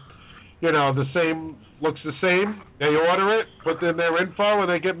web, you know, the same, looks the same. They order it, put in their info, and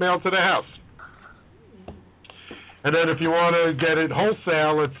they get mailed to their house. And then if you want to get it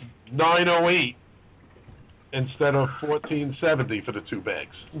wholesale, it's $9.08 instead of $14.70 for the 2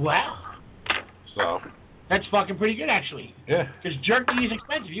 bags. Wow. So that's fucking pretty good, actually. Yeah. Because jerky is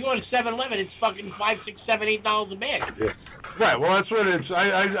expensive. You go to 7-Eleven, it's fucking $5, $6, $7, $8 a bag. Yeah. Right. Well, that's what it's.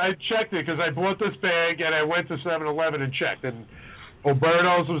 I checked it because I bought this bag and I went to 7-Eleven and checked, and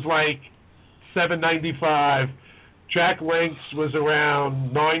Oberto's was like $7.95. Jack Link's was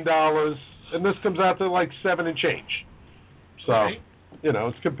around $9, and this comes out to like $7 and change. So, you know,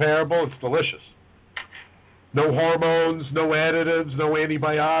 it's comparable. It's delicious. No hormones, no additives, no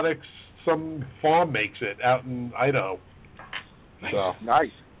antibiotics. Some farm makes it out in Idaho. So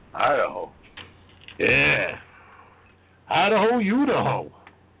nice. Idaho. Yeah. Idaho, Idaho.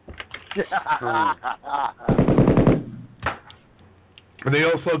 And they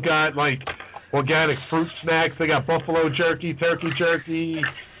also got like organic fruit snacks. They got buffalo jerky, turkey jerky,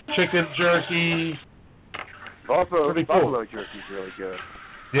 chicken jerky. Buffalo cool. jerky's really good.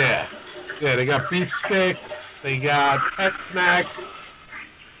 Yeah. Yeah, they got beef sticks. They got pet snacks.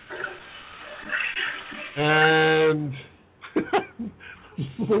 And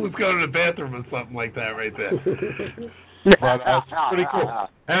someone's going to the bathroom or something like that right there. But it's pretty cool.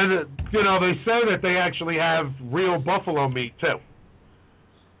 And, you know, they say that they actually have real buffalo meat, too.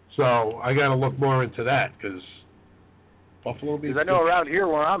 So I got to look more into that, because buffalo meat... Because I know around here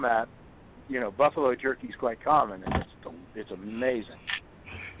where I'm at, you know, buffalo jerky is quite common, and it's amazing.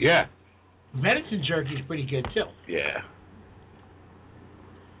 Yeah. Venison jerky is pretty good, too. Yeah.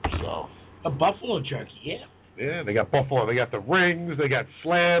 So... A buffalo jerky, yeah. Yeah, they got buffalo. They got the rings. They got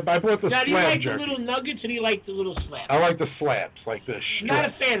slab. I bought the now, slab jerky. Now, do you like the little nuggets or do you like the little slabs? I like the slabs, like this. Not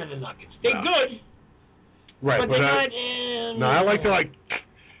a fan of the nuggets. They're good. Right, but they're not... no, I like to, like,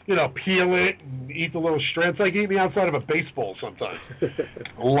 you know, peel it and eat the little strands. It's like eating the outside of a baseball sometimes.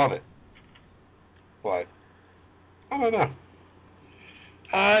 I love it. But, I don't know.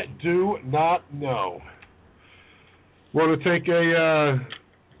 I do not know. Want to take a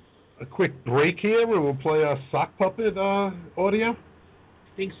quick break here, and we'll play a sock puppet audio? I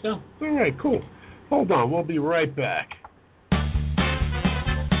think so. All right, cool. Hold on, we'll be right back.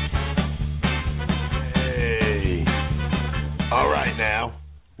 Hey. All right, now.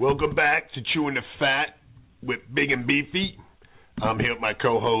 Welcome back to Chewing the Fat with Big and Beefy. I'm here with my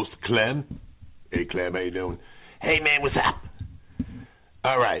co-host, Clem. Hey, Clem, how you doing? Hey, man, what's up?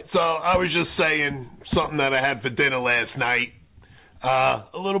 All right, so I was just saying something that I had for dinner last night. A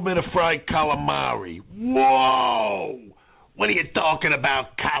little bit of fried calamari. Whoa! What are you talking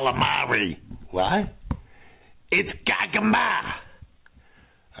about, calamari? What? It's gagama.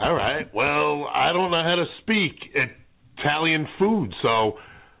 All right, well, I don't know how to speak Italian food, so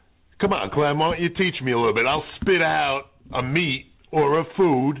come on, Clem, why don't you teach me a little bit? I'll spit out a meat or a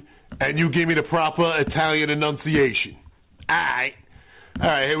food, and you give me the proper Italian enunciation. All right,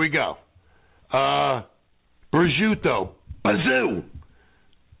 here we go. Prosciutto. Bazoo,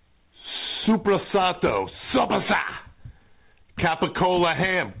 Suprasato, Supasa, Capicola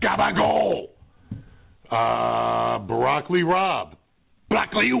ham, Gabagol, Broccoli Rob,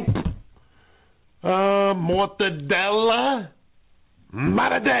 Broccoli Oop, Mortadella,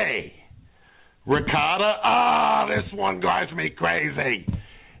 Matade, Ricotta, this one drives me crazy,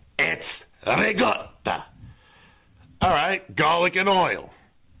 it's ricotta, all right, garlic and oil,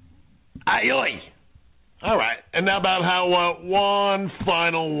 aioli, All right. And now about how one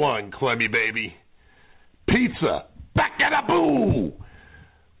final one, Clemmy baby. Pizza. Back-a-da-boo.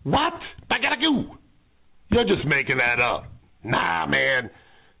 What? Back-a-da-goo. You're just making that up. Nah, man.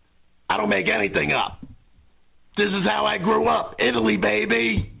 I don't make anything up. This is how I grew up. Italy,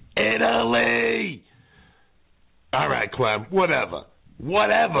 baby. Italy. All right, Clem. Whatever.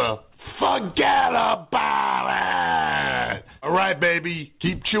 Forget about it. All right, baby.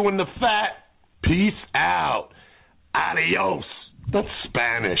 Keep chewing the fat. Peace out. Adios. That's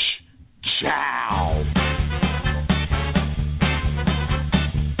Spanish. Ciao.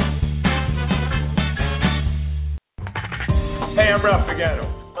 Hey, I'm Ralph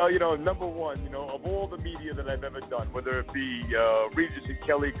Pagano. Number one, of all the media that I've ever done, whether it be Regis and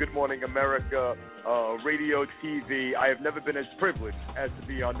Kelly, Good Morning America, radio, TV, I have never been as privileged as to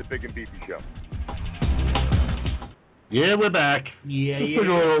be on the Big and Beefy Show. Yeah, we're back. Yeah. Took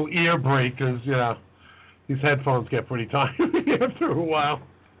a little ear break because, these headphones get pretty tired after a while.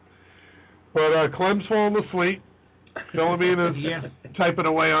 But Clem's falling asleep. Philomene is typing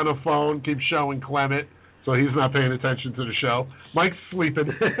away on her phone, keeps showing Clem it, so he's not paying attention to the show. Mike's sleeping.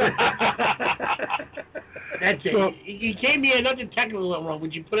 That's it. So, he came here, nothing technical went wrong.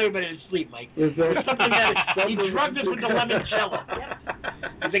 Would you put everybody to sleep, Mike? Is that Something that he drugged us with the limoncello.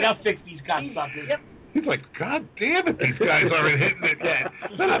 He's like, I'll fix these cocksuckers. Yep. he's like, God damn it, these guys aren't hitting it yet.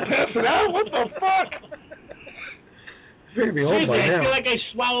 They're not passing out. What the fuck? Seriously, I feel like I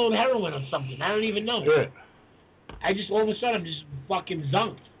swallowed heroin or something. I don't even know. Yeah. I just, all of a sudden, I'm just fucking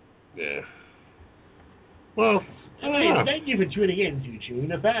zunked. Yeah. Well, thank you for tuning in to Chewing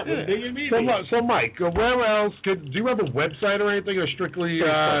the Fat with Big and Beefy. So, Mike, where else do you have a website or anything, or strictly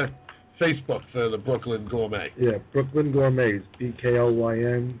Facebook for the Brooklyn Gourmet? Yeah, Brooklyn Gourmets,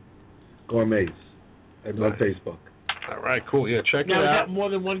 BKLYN Gourmets, and on Facebook. All right, cool. Yeah, check it out. Now, is out. that more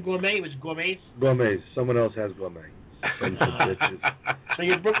than one gourmet? It was gourmets? Gourmets. Someone else has gourmet. So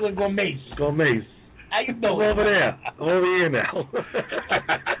you're Brooklyn Gourmets. Gourmets. How you doing? I'm over there. I'm over here now.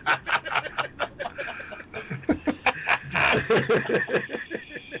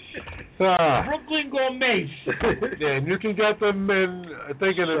 Brooklyn Gourmets. Yeah, and you can get them in, I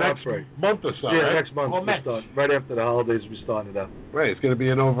think, in the next month or so. Yeah, right? next month. Right after the holidays, we started up. Right, it's going to be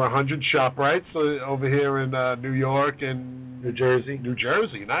in over 100 ShopRites over here in New York and New Jersey. New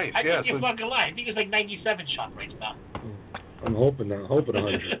Jersey, nice. I think you're fucking lying. I think it's like 97 ShopRites now. I'm hoping 100.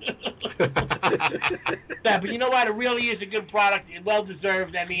 Yeah, but you know what? It really is a good product. It's well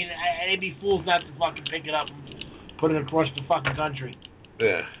deserved. I mean, they'd be fools not to fucking pick it up and put it across the fucking country.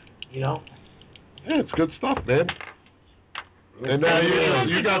 Yeah. You know? Yeah, it's good stuff, man. And now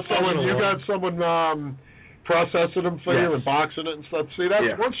you got someone processing them for you and boxing it and stuff. See,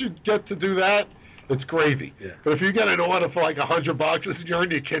 once you get to do that, it's gravy. Yeah. But if you get an order for like 100 boxes and you're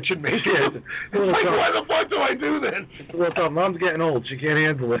in your kitchen making it, it's like, why the fuck do I do then? Well, Mom's getting old. She can't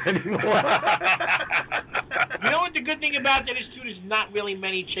handle it anymore. You know what the good thing about that is, too? There's not really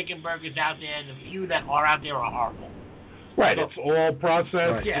many chicken burgers out there, and the few that are out there are horrible. Right, it's all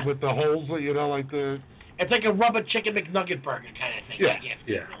processed with the holes, like the... It's like a rubber chicken McNugget burger kind of thing.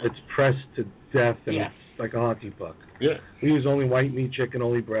 Yeah, it's pressed to death, and it's like a hockey puck. Yeah. We use only white meat chicken,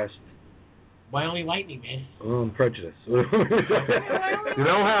 only breast. Why only white meat, man? Oh, I'm prejudiced. You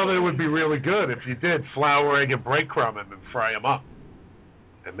know how they would be really good if you did flour, egg, and breadcrumb them and fry them up.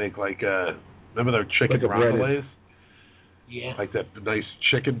 And make remember their chicken raviolis? Yeah. Like that nice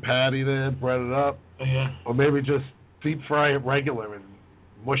chicken patty there, bread it up. Yeah. Or maybe just deep fry it regular and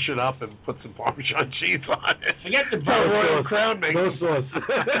mush it up and put some Parmesan cheese on it. Forget the Royal Crown makes. No sauce.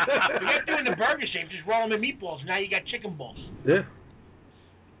 Forget doing the burger shape. Just roll them in meatballs. Now you got chicken balls. Yeah.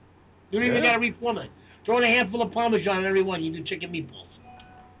 You don't even got to reform it. Throw in a handful of Parmesan on every one. You do chicken meatballs.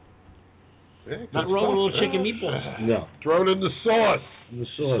 Yeah, not rolling little chicken meatballs. No. Throw it in the sauce.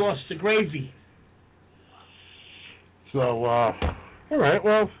 Sauce, the gravy. So, all right,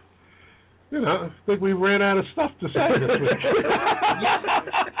 well, I think we ran out of stuff to say this week.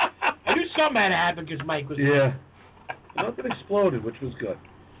 I knew something had to happen because Mike was there. Nothing exploded, which was good.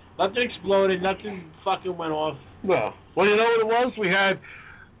 Nothing exploded. Nothing fucking went off. No. Well, you know what it was? We had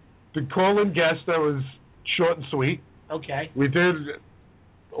the call-in guest that was short and sweet. Okay. We did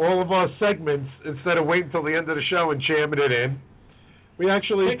all of our segments instead of waiting until the end of the show and jamming it in. We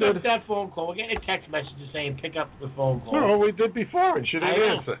actually pick up that phone call. We're getting a text message saying pick up the phone call. No, we did before and she didn't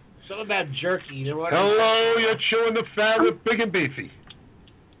answer. Something about jerky. Hello, you're chewing the fat with Big and Beefy.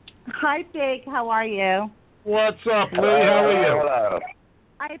 Hi, Big. How are you? What's up, Lee? How are you? Hello.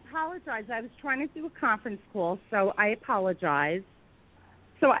 I apologize. I was trying to do a conference call, so I apologize.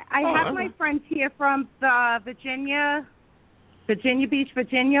 So I have my friends here from the Virginia Virginia Beach,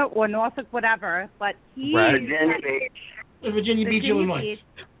 Virginia, or Norfolk, whatever. But he Virginia Beach. Virginia Beach, Illinois.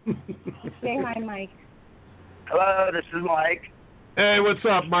 Say hi, Mike. Hello, this is Mike. Hey, what's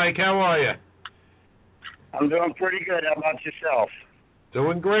up, Mike? How are you? I'm doing pretty good. How about yourself?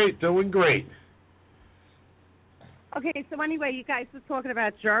 Doing great, doing great. Okay, so anyway, you guys were talking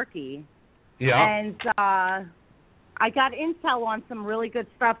about jerky. Yeah. And I got intel on some really good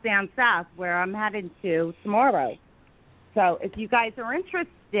stuff down south where I'm headed to tomorrow. So if you guys are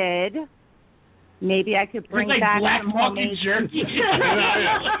interested, maybe I could bring like back black some market homemade jerky.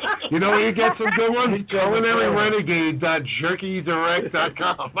 You know where you get some good ones?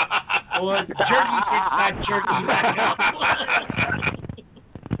 CulinaryRenegade.jerkydirect.com. Or jerky.jerky.com.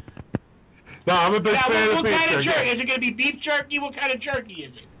 No, I'm a big fan what of beef kind of jerky. jerky? Is it going to be beef jerky? What kind of jerky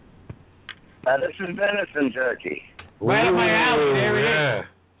is it? This is venison jerky. Right up my alley. There it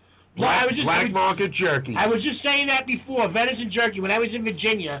is. Black market jerky. I was just saying that before. Venison jerky. When I was in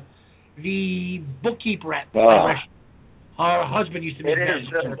Virginia, the bookkeeper at her husband used to make venison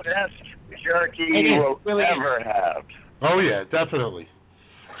jerky. It is the best jerky you will ever have. Oh, yeah, definitely.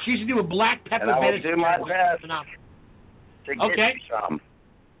 She used to do a black pepper and I will venison do my jerky. best to get you some.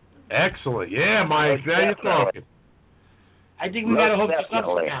 Excellent. Yeah, Mike, now you're talking. I think we got to hook this up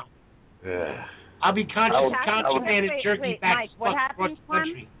now. Yeah. I'll be constipated jerky back Mike, what happened, across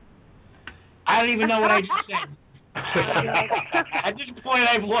the country. I don't even know what I just said. At this point,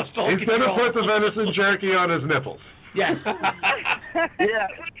 I've lost all He's going to control. put the venison jerky on his nipples. Yes. Yeah.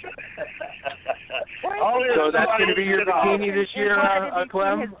 So that's going to be your bikini this year,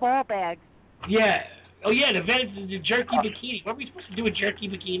 Clem? His ball bag. Yeah. Oh, yeah, the venison, the jerky bikini. What were we supposed to do with jerky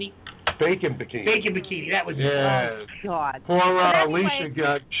bikini? Bacon bikini. Bacon bikini. That was Yeah. Oh, God. Poor Anyway,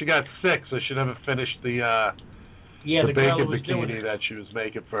 Alicia got sick, so she never finished the the girl bacon who was doing bikini it. that she was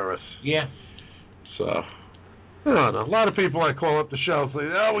making for us. Yeah. So, I don't know. A lot of people I call up the show say,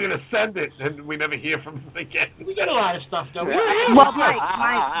 "Oh, we're gonna send it," and we never hear from them again. We got a lot of stuff, though. Well, Mike,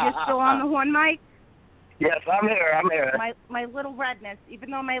 you're still on the horn, Mike? Yes, I'm here. My little redness,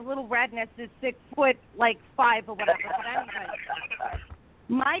 even though my little redness is 6 foot, like 5 or whatever. But anyway,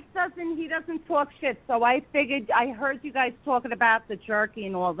 Mike doesn't talk shit. So I figured, I heard you guys talking about the jerky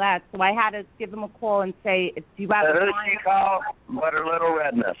and all that. So I had to give him a call and say, do you have a Who's line? she call? But her little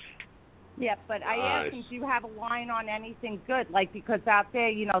redness. Yeah, but I asked him, do you have a line on anything good? Like, because out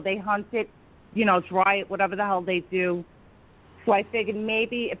there, they hunt it, dry it, whatever the hell they do. So I figured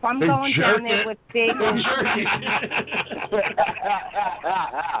maybe if I'm going down there with bacon.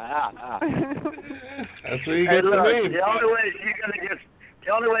 That's where you get the name. The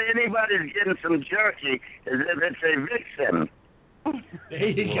only way anybody's getting some jerky is if it's a vixen. There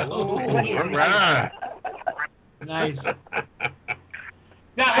you go. All right. Nice.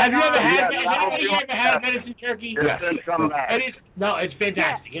 Now, have you ever had venison jerky? Yes. It's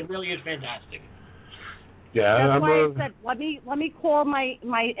fantastic. It really is fantastic. Yeah, That's why I said let me call my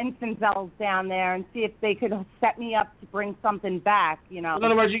infantels down there and see if they could set me up to bring something back. In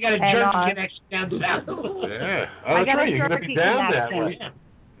other words, you got a jerky connection down south. Yeah, that's right. You're gonna be down that way.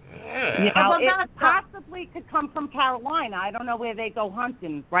 Yeah. It possibly could come from Carolina. I don't know where they go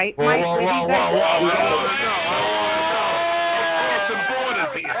hunting, right? Whoa.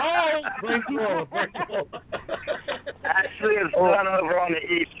 Actually, it's done over on the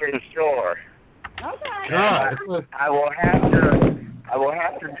eastern shore. Okay. God. I will have to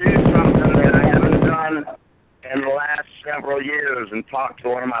do something that I haven't done in the last several years and talk to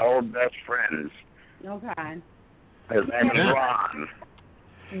one of my old best friends. Okay. His name is Ron.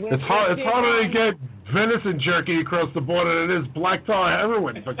 It's harder to get venison jerky across the border than it is black tar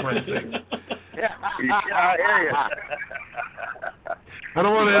heroin, for Christ's sake. Yeah, I hear you. I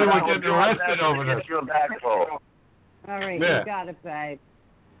don't want anyone getting arrested over this. All right, Yeah. you got it, babe.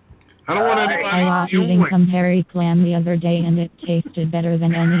 I don't want I was eating some hairy clam the other day and it tasted better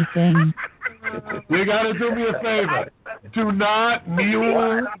than anything. You got to do me a favor. Do not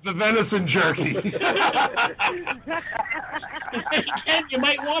mule the venison jerky. You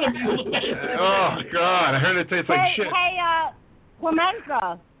might want to mule the venison. Oh, God. I heard it tastes like shit. Hey,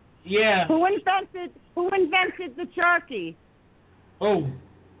 Clemenza. Yeah. Who invented the jerky? Oh.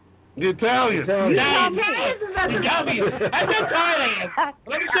 The Italians. I'm not Italian.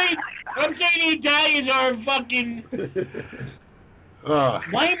 What I'm saying the Italians are fucking...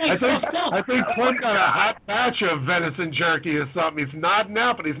 Why am I I think Clem got a hot batch of venison jerky or something. He's nodding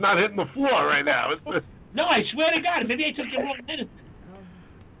out, but he's not hitting the floor right now. No, I swear to God, maybe I took the wrong medicine.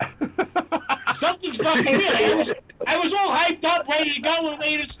 Something's fucking weird. I was all hyped up, ready to go when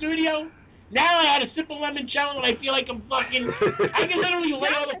we in the studio. Now I had a sip of limoncello and I feel like I'm fucking... I can literally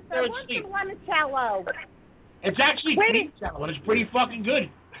lay on the floor and sleep. Limoncello? It's actually pizza, and it's pretty fucking good.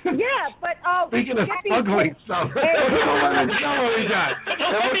 Yeah, but Speaking of smuggling stuff, what we got? It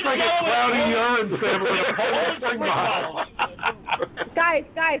looks like a cloudy urine sample with a Polish spring bottle.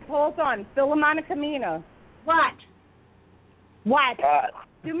 Guys, hold on. Philomena Camino. What?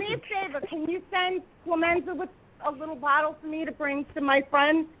 Do me a favor. Can you send Clemenza with a little bottle for me to bring to my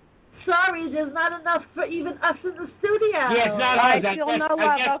friend? Sorry, there's not enough for even us in the studio. Yeah, it's not I us. feel no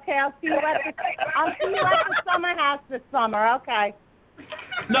love. Okay, I'll see you at the summer house this summer. Okay.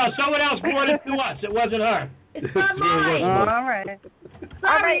 No, someone else brought it to us. It wasn't her. It's not mine. All right.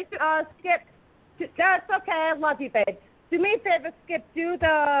 Sorry. All right, Skip. That's okay. I love you, babe. Do me a favor, Skip. Do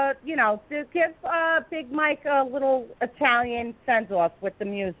give Big Mike a little Italian send-off with the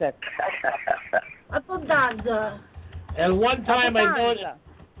music. Abbondanza. And one time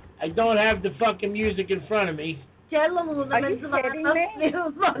I don't have the fucking music in front of me. Are you kidding me? What are you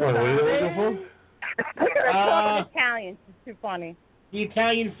looking for? We're talking Italian. It's too funny. The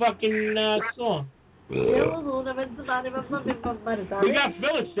Italian fucking song. We got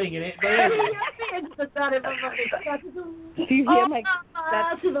Phyllis singing it. But Do you hear my...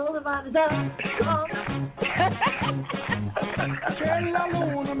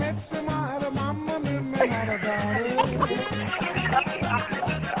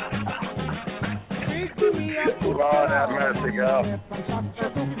 Lord have mercy, girl. I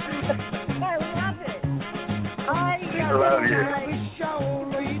love it. I love you.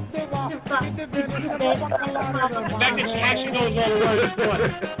 Becca, she actually knows all the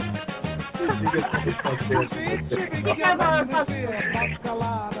words to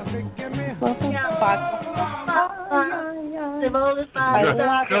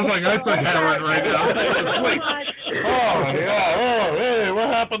Feels like I took heroin right now. I'm asleep. Oh, yeah. Oh, hey, what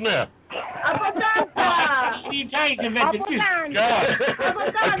happened there? The Italian convention too. God.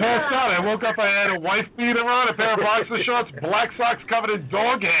 I passed out. I woke up, I had a wife beater on, a pair of boxer shorts, black socks covered in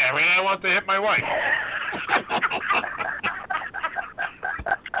dog hair, and I want to hit my wife.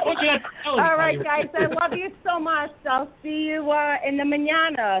 All right, guys. I love you so much. I'll see you in the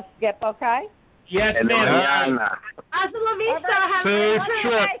mañana, Skip, okay? Yes, ma'am. Hasta la vista. Safe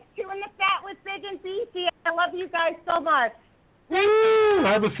trip. Chewing the fat with Big and Beefy. I love you guys so much. Woo!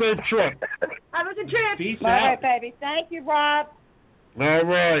 Have a safe trip. Have a good trip. Peace All out. right, baby. Thank you, Rob. All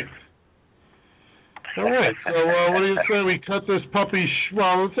right. So what do you say we cut this puppy?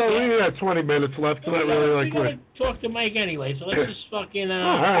 Well, we got 20 minutes left. So not really like we're gonna talk to Mike anyway, so let's just fucking.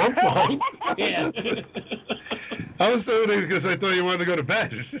 I'm fine. Yeah. I was doing it because I thought you wanted to go to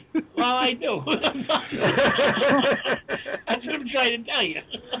bed. Well, I do. That's what I'm trying to tell you.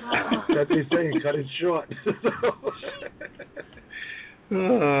 That's what he's saying. Cut it short.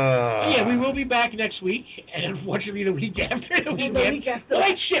 Yeah, we will be back next week, and unfortunately the week after. Well,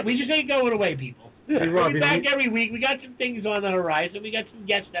 like shit, we just ain't going away, people. Hey, Rob, We'll be back every week. We got some things on the horizon. We got some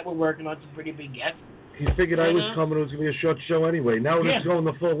guests that we're working on, some pretty big guests. He figured I was coming. It was going to be a short show anyway. Now when it's Yeah. going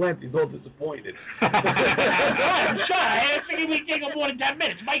the full length, he's all disappointed. I'm sorry. I figured we'd take up more than 10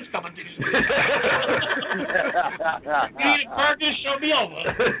 minutes. Mike's coming to the studio. You need a burger, show me over.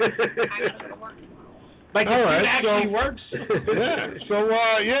 Like All it right, actually works. Yeah. So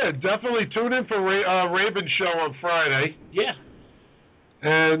definitely tune in for Raven's show on Friday. Yeah.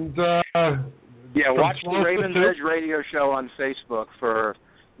 And watch the Raven's Edge radio show on Facebook for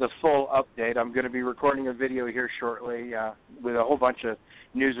the full update. I'm going to be recording a video here shortly with a whole bunch of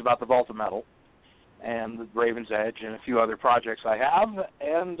news about the Volta Metal and the Raven's Edge and a few other projects I have.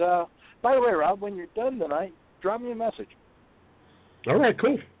 And by the way, Rob, when you're done tonight, drop me a message. All right,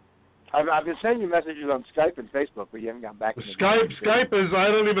 cool. I've been sending you messages on Skype and Facebook, but you haven't gotten back to me. Skype is, I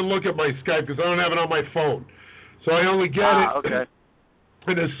don't even look at my Skype because I don't have it on my phone. So I only get it. Okay.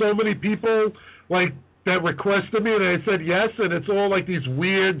 And there's so many people, like, that requested me, and I said yes, and it's all, like, these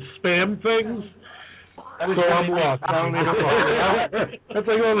weird spam things. So I'm lost. I don't even know. That's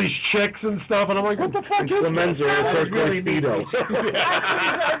like all these chicks and stuff, and I'm like, what the fuck is Clemenza, that? first really speedo.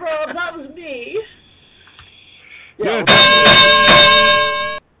 Rob, that was me. Yeah.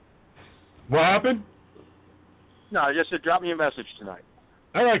 What happened? No, just to drop me a message tonight.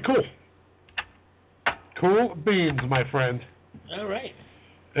 All right, cool. Cool beans, my friend. All right.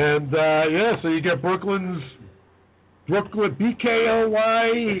 And, so you get Brooklyn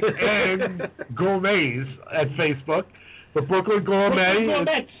BKOY and Gourmets at Facebook. The Brooklyn Gourmet.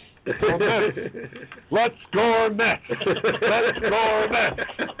 Let's gourmet. Let's gourmet.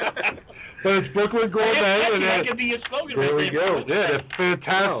 But it's Brooklyn Gourmet. That could be your slogan. There we go. Yeah, they're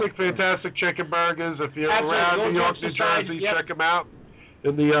fantastic, Oh. fantastic chicken burgers. If you're Absolutely. around New York, New Society, Jersey, yep. check them out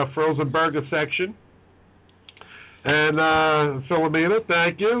in the frozen burger section. And Philomena,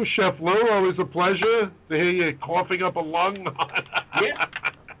 thank you. Chef Lou, always a pleasure to hear you coughing up a lung. Yeah.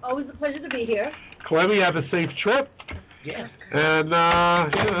 Always a pleasure to be here. Clemmy, have a safe trip. Yeah. And,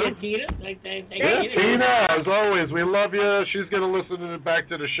 Tina. Tina, as always, we love you. She's going to listen back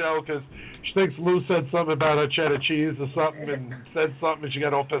to the show because she thinks Lou said something about her cheddar cheese or something and said something and she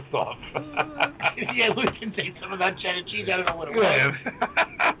got all pissed off. Yeah, Lou can say something about cheddar cheese. I don't know what it was.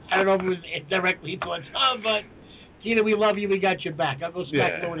 I don't know if it was directly towards her, but Tina, we love you. We got your back. I'll go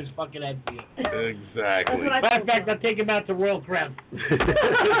smack Lou in his fucking head for you. Exactly. Matter of fact, I'll take him out to Royal Crown.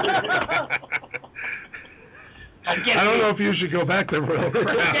 I don't know if you should go back to Royal Crown.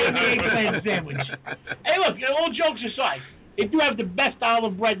 Eggplant sandwich. Hey, look, all jokes aside, they do have the best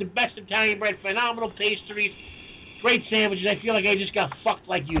olive bread, the best Italian bread, phenomenal pastries, great sandwiches. I feel like I just got fucked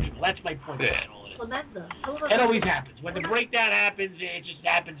like usual. That's my point. It always happens. When the breakdown happens, it just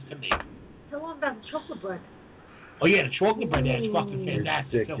happens to me. Tell them about the chocolate bread. Oh, yeah, the chocolate bread there is fucking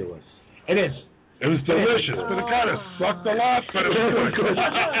fantastic. Ridiculous. It is. It was delicious, but it kind of sucked a lot, but it was good.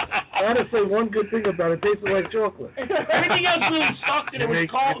 Honestly, one good thing about it, tasted like chocolate. Everything else really sucked and it was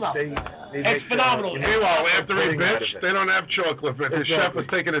cold though. It's phenomenal. Meanwhile, after he bitched, they don't have chocolate, but the chef was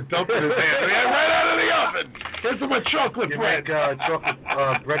taking a dump in his hand. He had right out of the oven. Here's some chocolate bread. Make chocolate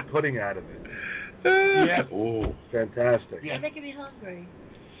bread pudding out of it. Yeah. Ooh, fantastic. You're making me hungry.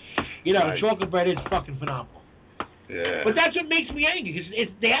 You know, the chocolate bread is fucking phenomenal. Yeah. But that's what makes me angry, because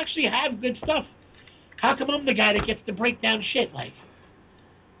they actually have good stuff. How come I'm the guy that gets to break down shit, like?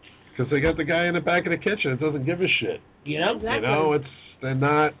 Because they got the guy in the back of the kitchen that doesn't give a shit. You know? Exactly. You know, they're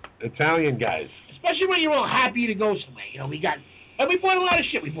not Italian guys. Especially when you're all happy to go somewhere. You know, we bought a lot of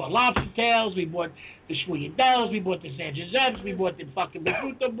shit. We bought lobster tails, we bought the Schwiedells, we bought the San Giuseppe's, we bought the fucking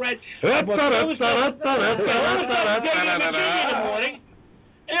Prosciutto bread. In the morning.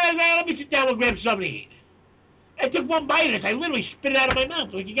 And I was like, let me sit down and grab something to eat. I took one bite of this. I literally spit it out of my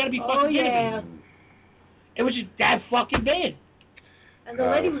mouth. Like, you got to be fucking kidding me. It was just that fucking bad. And the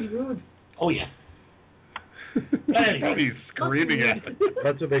lady was rude. Oh, yeah. Anyway. He's screaming at her.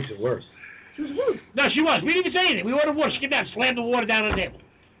 That's what makes it worse. She was rude. No, she was. We didn't even say anything. We ordered water. She came down, slammed the water down on the table.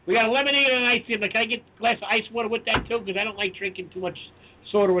 We got a lemonade and an ice cream. Like, can I get a glass of ice water with that, too? Because I don't like drinking too much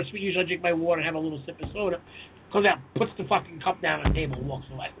soda or sweet. Usually I drink my water and have a little sip of soda. Comes out, puts the fucking cup down on the table and walks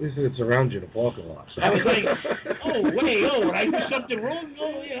away. At least it's around you in the parking lot. I was like, did I do something wrong?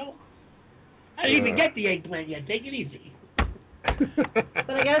 Oh, you know. I didn't even get the eggplant yet. Take it easy.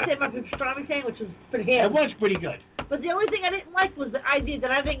 But I gotta say, my pastrami sandwich was pretty good. It was pretty good. But the only thing I didn't like was the idea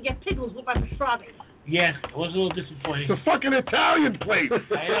that I didn't get pickles with my pastrami. Yeah, it was a little disappointing. It's a fucking Italian plate. I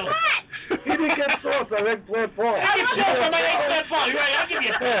know. He didn't get sauce on eggplant pie. I get sauce on my eggplant pie. You're right, I'll give you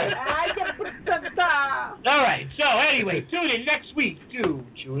a sauce. I gotta put some stuff. All right, so anyway, tune in next week to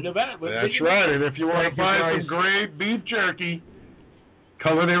Chewing the Fat. That's right, and if you want to buy some great beef jerky,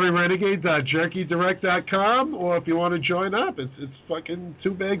 CulinaryRenegades.JerkyDirect.com, or if you want to join up, it's fucking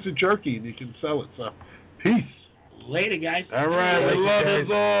 2 bags of jerky and you can sell it. So, peace. Later, guys. All right, we love us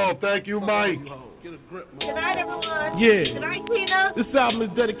all. Thank you, Mike. Good night, everyone. Yeah. Good night, Tina. This album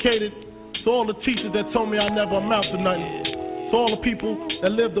is dedicated to all the teachers that told me I never amount to nothing. To all the people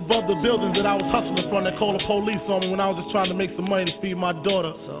that lived above the buildings that I was hustling from that called the police on me when I was just trying to make some money to feed my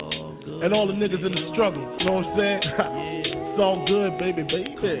daughter. And all the niggas in the struggle. You know what I'm saying? It's all good, baby.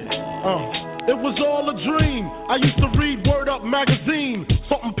 It was all a dream. I used to read Word Up magazine,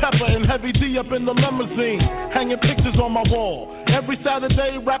 Salt and Pepper and Heavy D up in the limousine, hanging pictures on my wall. Every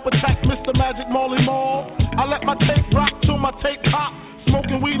Saturday, rap attack Mr. Magic Marley Marl. I let my tape rock till my tape pop,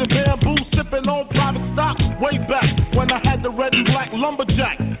 smoking weed and bamboo, sipping on private stock. Way back when I had the red and black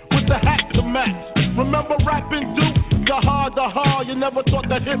lumberjack with the hat to match. Remember rapping Duke? The hard, you never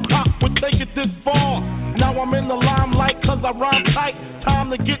thought that hip-hop would take it this far. Now I'm in the limelight cause I rhyme tight. Time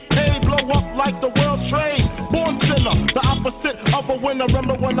to get paid, blow up like the world trade. Born sinner, the opposite of a winner.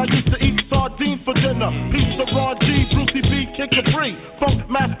 Remember when I used to eat sardines for dinner? Pizza, Ron G, Brucey B, Kid Capri, Funk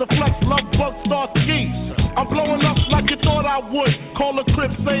Master Flex, Love Bug, Star Ski. I'm blowing up like you thought I would. Call a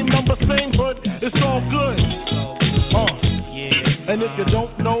crib, same number, same hood. It's all good. And if you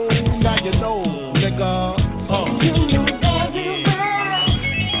don't know, now you know, nigga.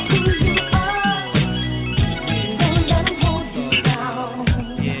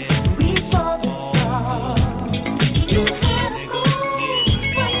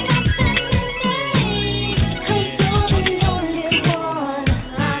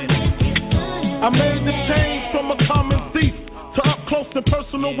 I made the change from a common thief to up close and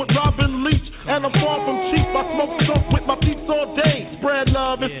personal with Robin Leach. And I'm far from cheap. I smoke dope with my peeps all day. Spread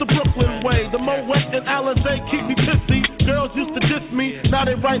love, it's the Brooklyn way. The Moet and Alizé keep me pissy. Girls used to diss me. Now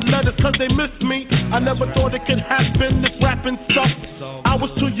they write letters cause they miss me. I never thought it could happen, this rapping stuff. I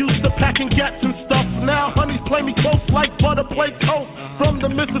was too used to packing gats and stuff. Now honeys play me close like butter play toast. From the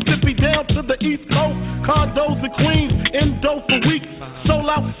Mississippi down to the East Coast. Condos in Queens, indo for weeks. Sold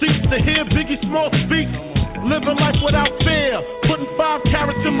out seats to hear Biggie Small speak. Living life without fear. Putting 5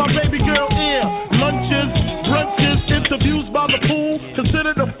 carats in my baby girl ear. Lunches, brunches, interviews by the pool.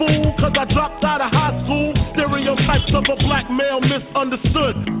 Considered a fool cause I dropped out of high school. Stereotypes of a black male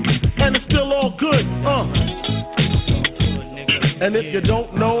misunderstood. And it's still all good, And if you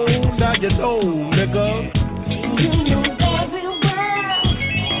don't know, now you know, nigga.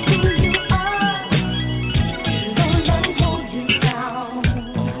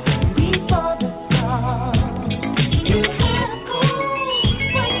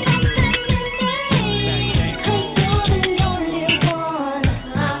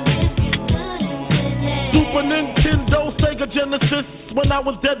 Genesis. When I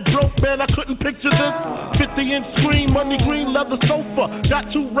was dead broke, man, I couldn't picture this. 50-inch screen, money green leather sofa.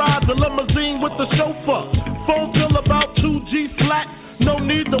 Got 2 rides, a limousine with the chauffeur. Phone bill about 2G flat. No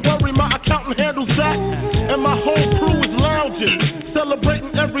need to worry, my accountant handles that. And my whole crew is lounging,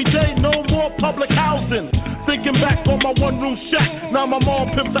 celebrating every day, no more public housing. Thinking back on my one-room shack. Now my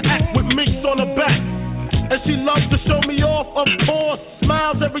mom pimps the act with minks on her back. And she loves to show me off, of course.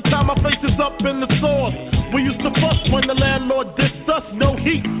 Smiles every time my face is up in the sauce. We used to fuss when the landlord dissed us. No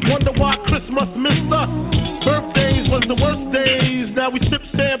heat, wonder why Christmas missed us. Birthdays was the worst days. Now we sip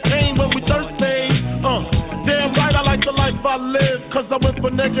champagne when we thirsty. Damn right I like the life I live. Cause I went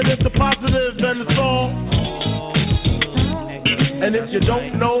from negative to positive and it's all. And if you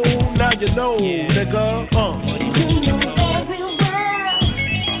don't know, now you know, nigga.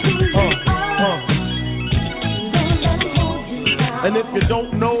 And if you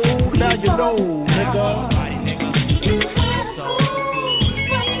don't know, now you know, nigga.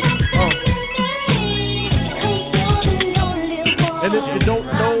 And if you don't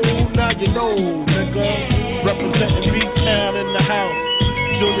know, now you know, nigga. Representing B-Town in the house.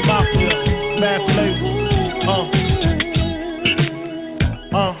 Junior Mafia, Mass Label.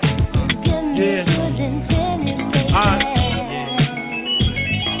 Yeah.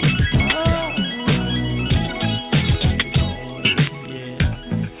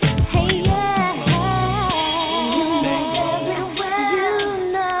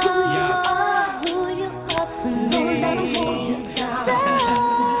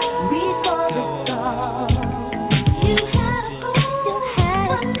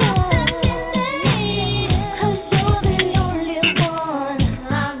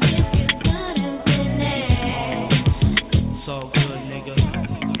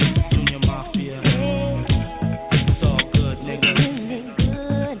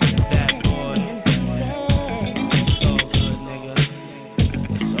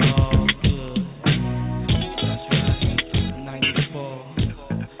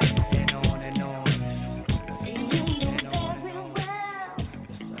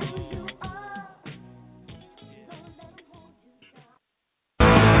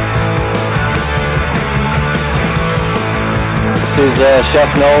 Chef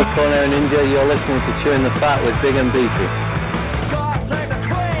Noel, Culinary Ninja. You're listening to Chewing the Fat with Big and Beefy.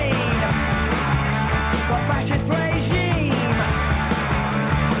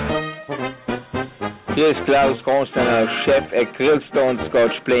 Hier ist Klaus Constantiner, Chef at Grillstone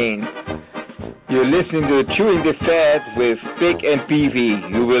Scotch Plain. You're listening to Chewing the Fat with Big and Beefy.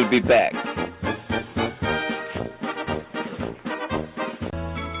 You will be back.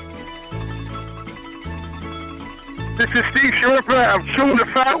 This is Steve Schroeder. I'm Chewing the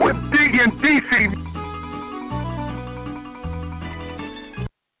Fat with Big and Beefy.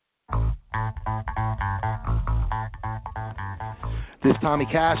 This is Tommy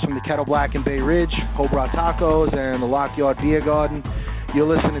Cash from the Kettle Black in Bay Ridge, Cobra Tacos, and the Lockyard Beer Garden. You're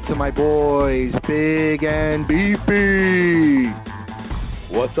listening to my boys, Big and Beefy.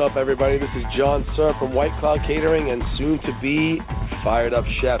 What's up, everybody? This is John Sir from White Cloud Catering and soon to be Fired Up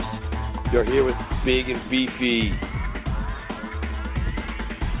Chefs. You're here with Big and Beefy.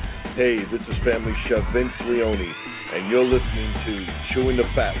 Hey, this is Family Chef Vince Leone, and you're listening to Chewing the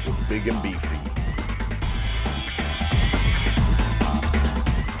Fat with Big and Beefy.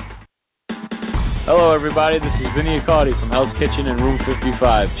 Hello, everybody. This is Vinny Accardi from Hell's Kitchen in Room 55,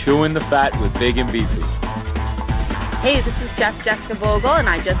 Chewing the Fat with Big and Beefy. Hey, this is Chef Jessica Vogel, and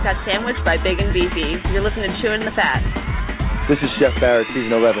I just got sandwiched by Big and Beefy. You're listening to Chewing the Fat. This is Chef Barrett,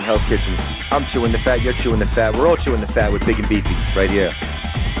 Season 11, Hell's Kitchen. I'm chewing the fat, you're chewing the fat. We're all chewing the fat with Big and Beefy, right here.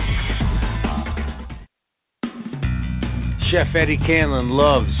 Chef Eddie Canlin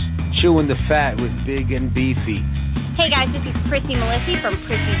loves Chewing the Fat with Big and Beefy. Hey guys, this is Prissy Melissy from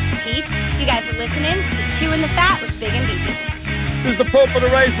Prissy's Petite. You guys are listening to Chewing the Fat with Big and Beefy. This is the Pope of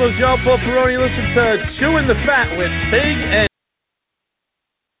the Racers, Joe Poperoni. Listen to Chewing the Fat with Big and...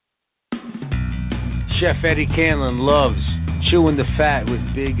 Chef Eddie Canlin loves Chewing the Fat with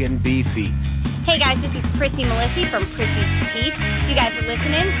Big and Beefy. Hey guys, this is Prissy Melissy from Prissy's Petite. You guys are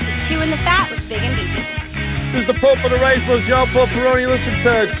listening to Chewing the Fat with Big and Beefy. This is the Pope of the Racers, Joe Poperoni. Listen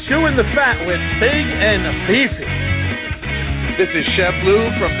to Chewing the Fat with Big and Beefy. This is Chef Lou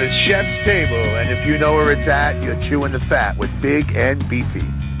from the Chef's Table, and if you know where it's at, you're chewing the fat with Big and Beefy.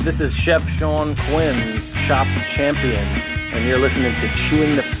 This is Chef Sean Quinn, Shop Champion, and you're listening to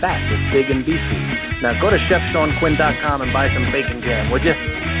Chewing the Fat with Big and Beefy. Now go to ChefSeanQuinn.com and buy some bacon jam, would you?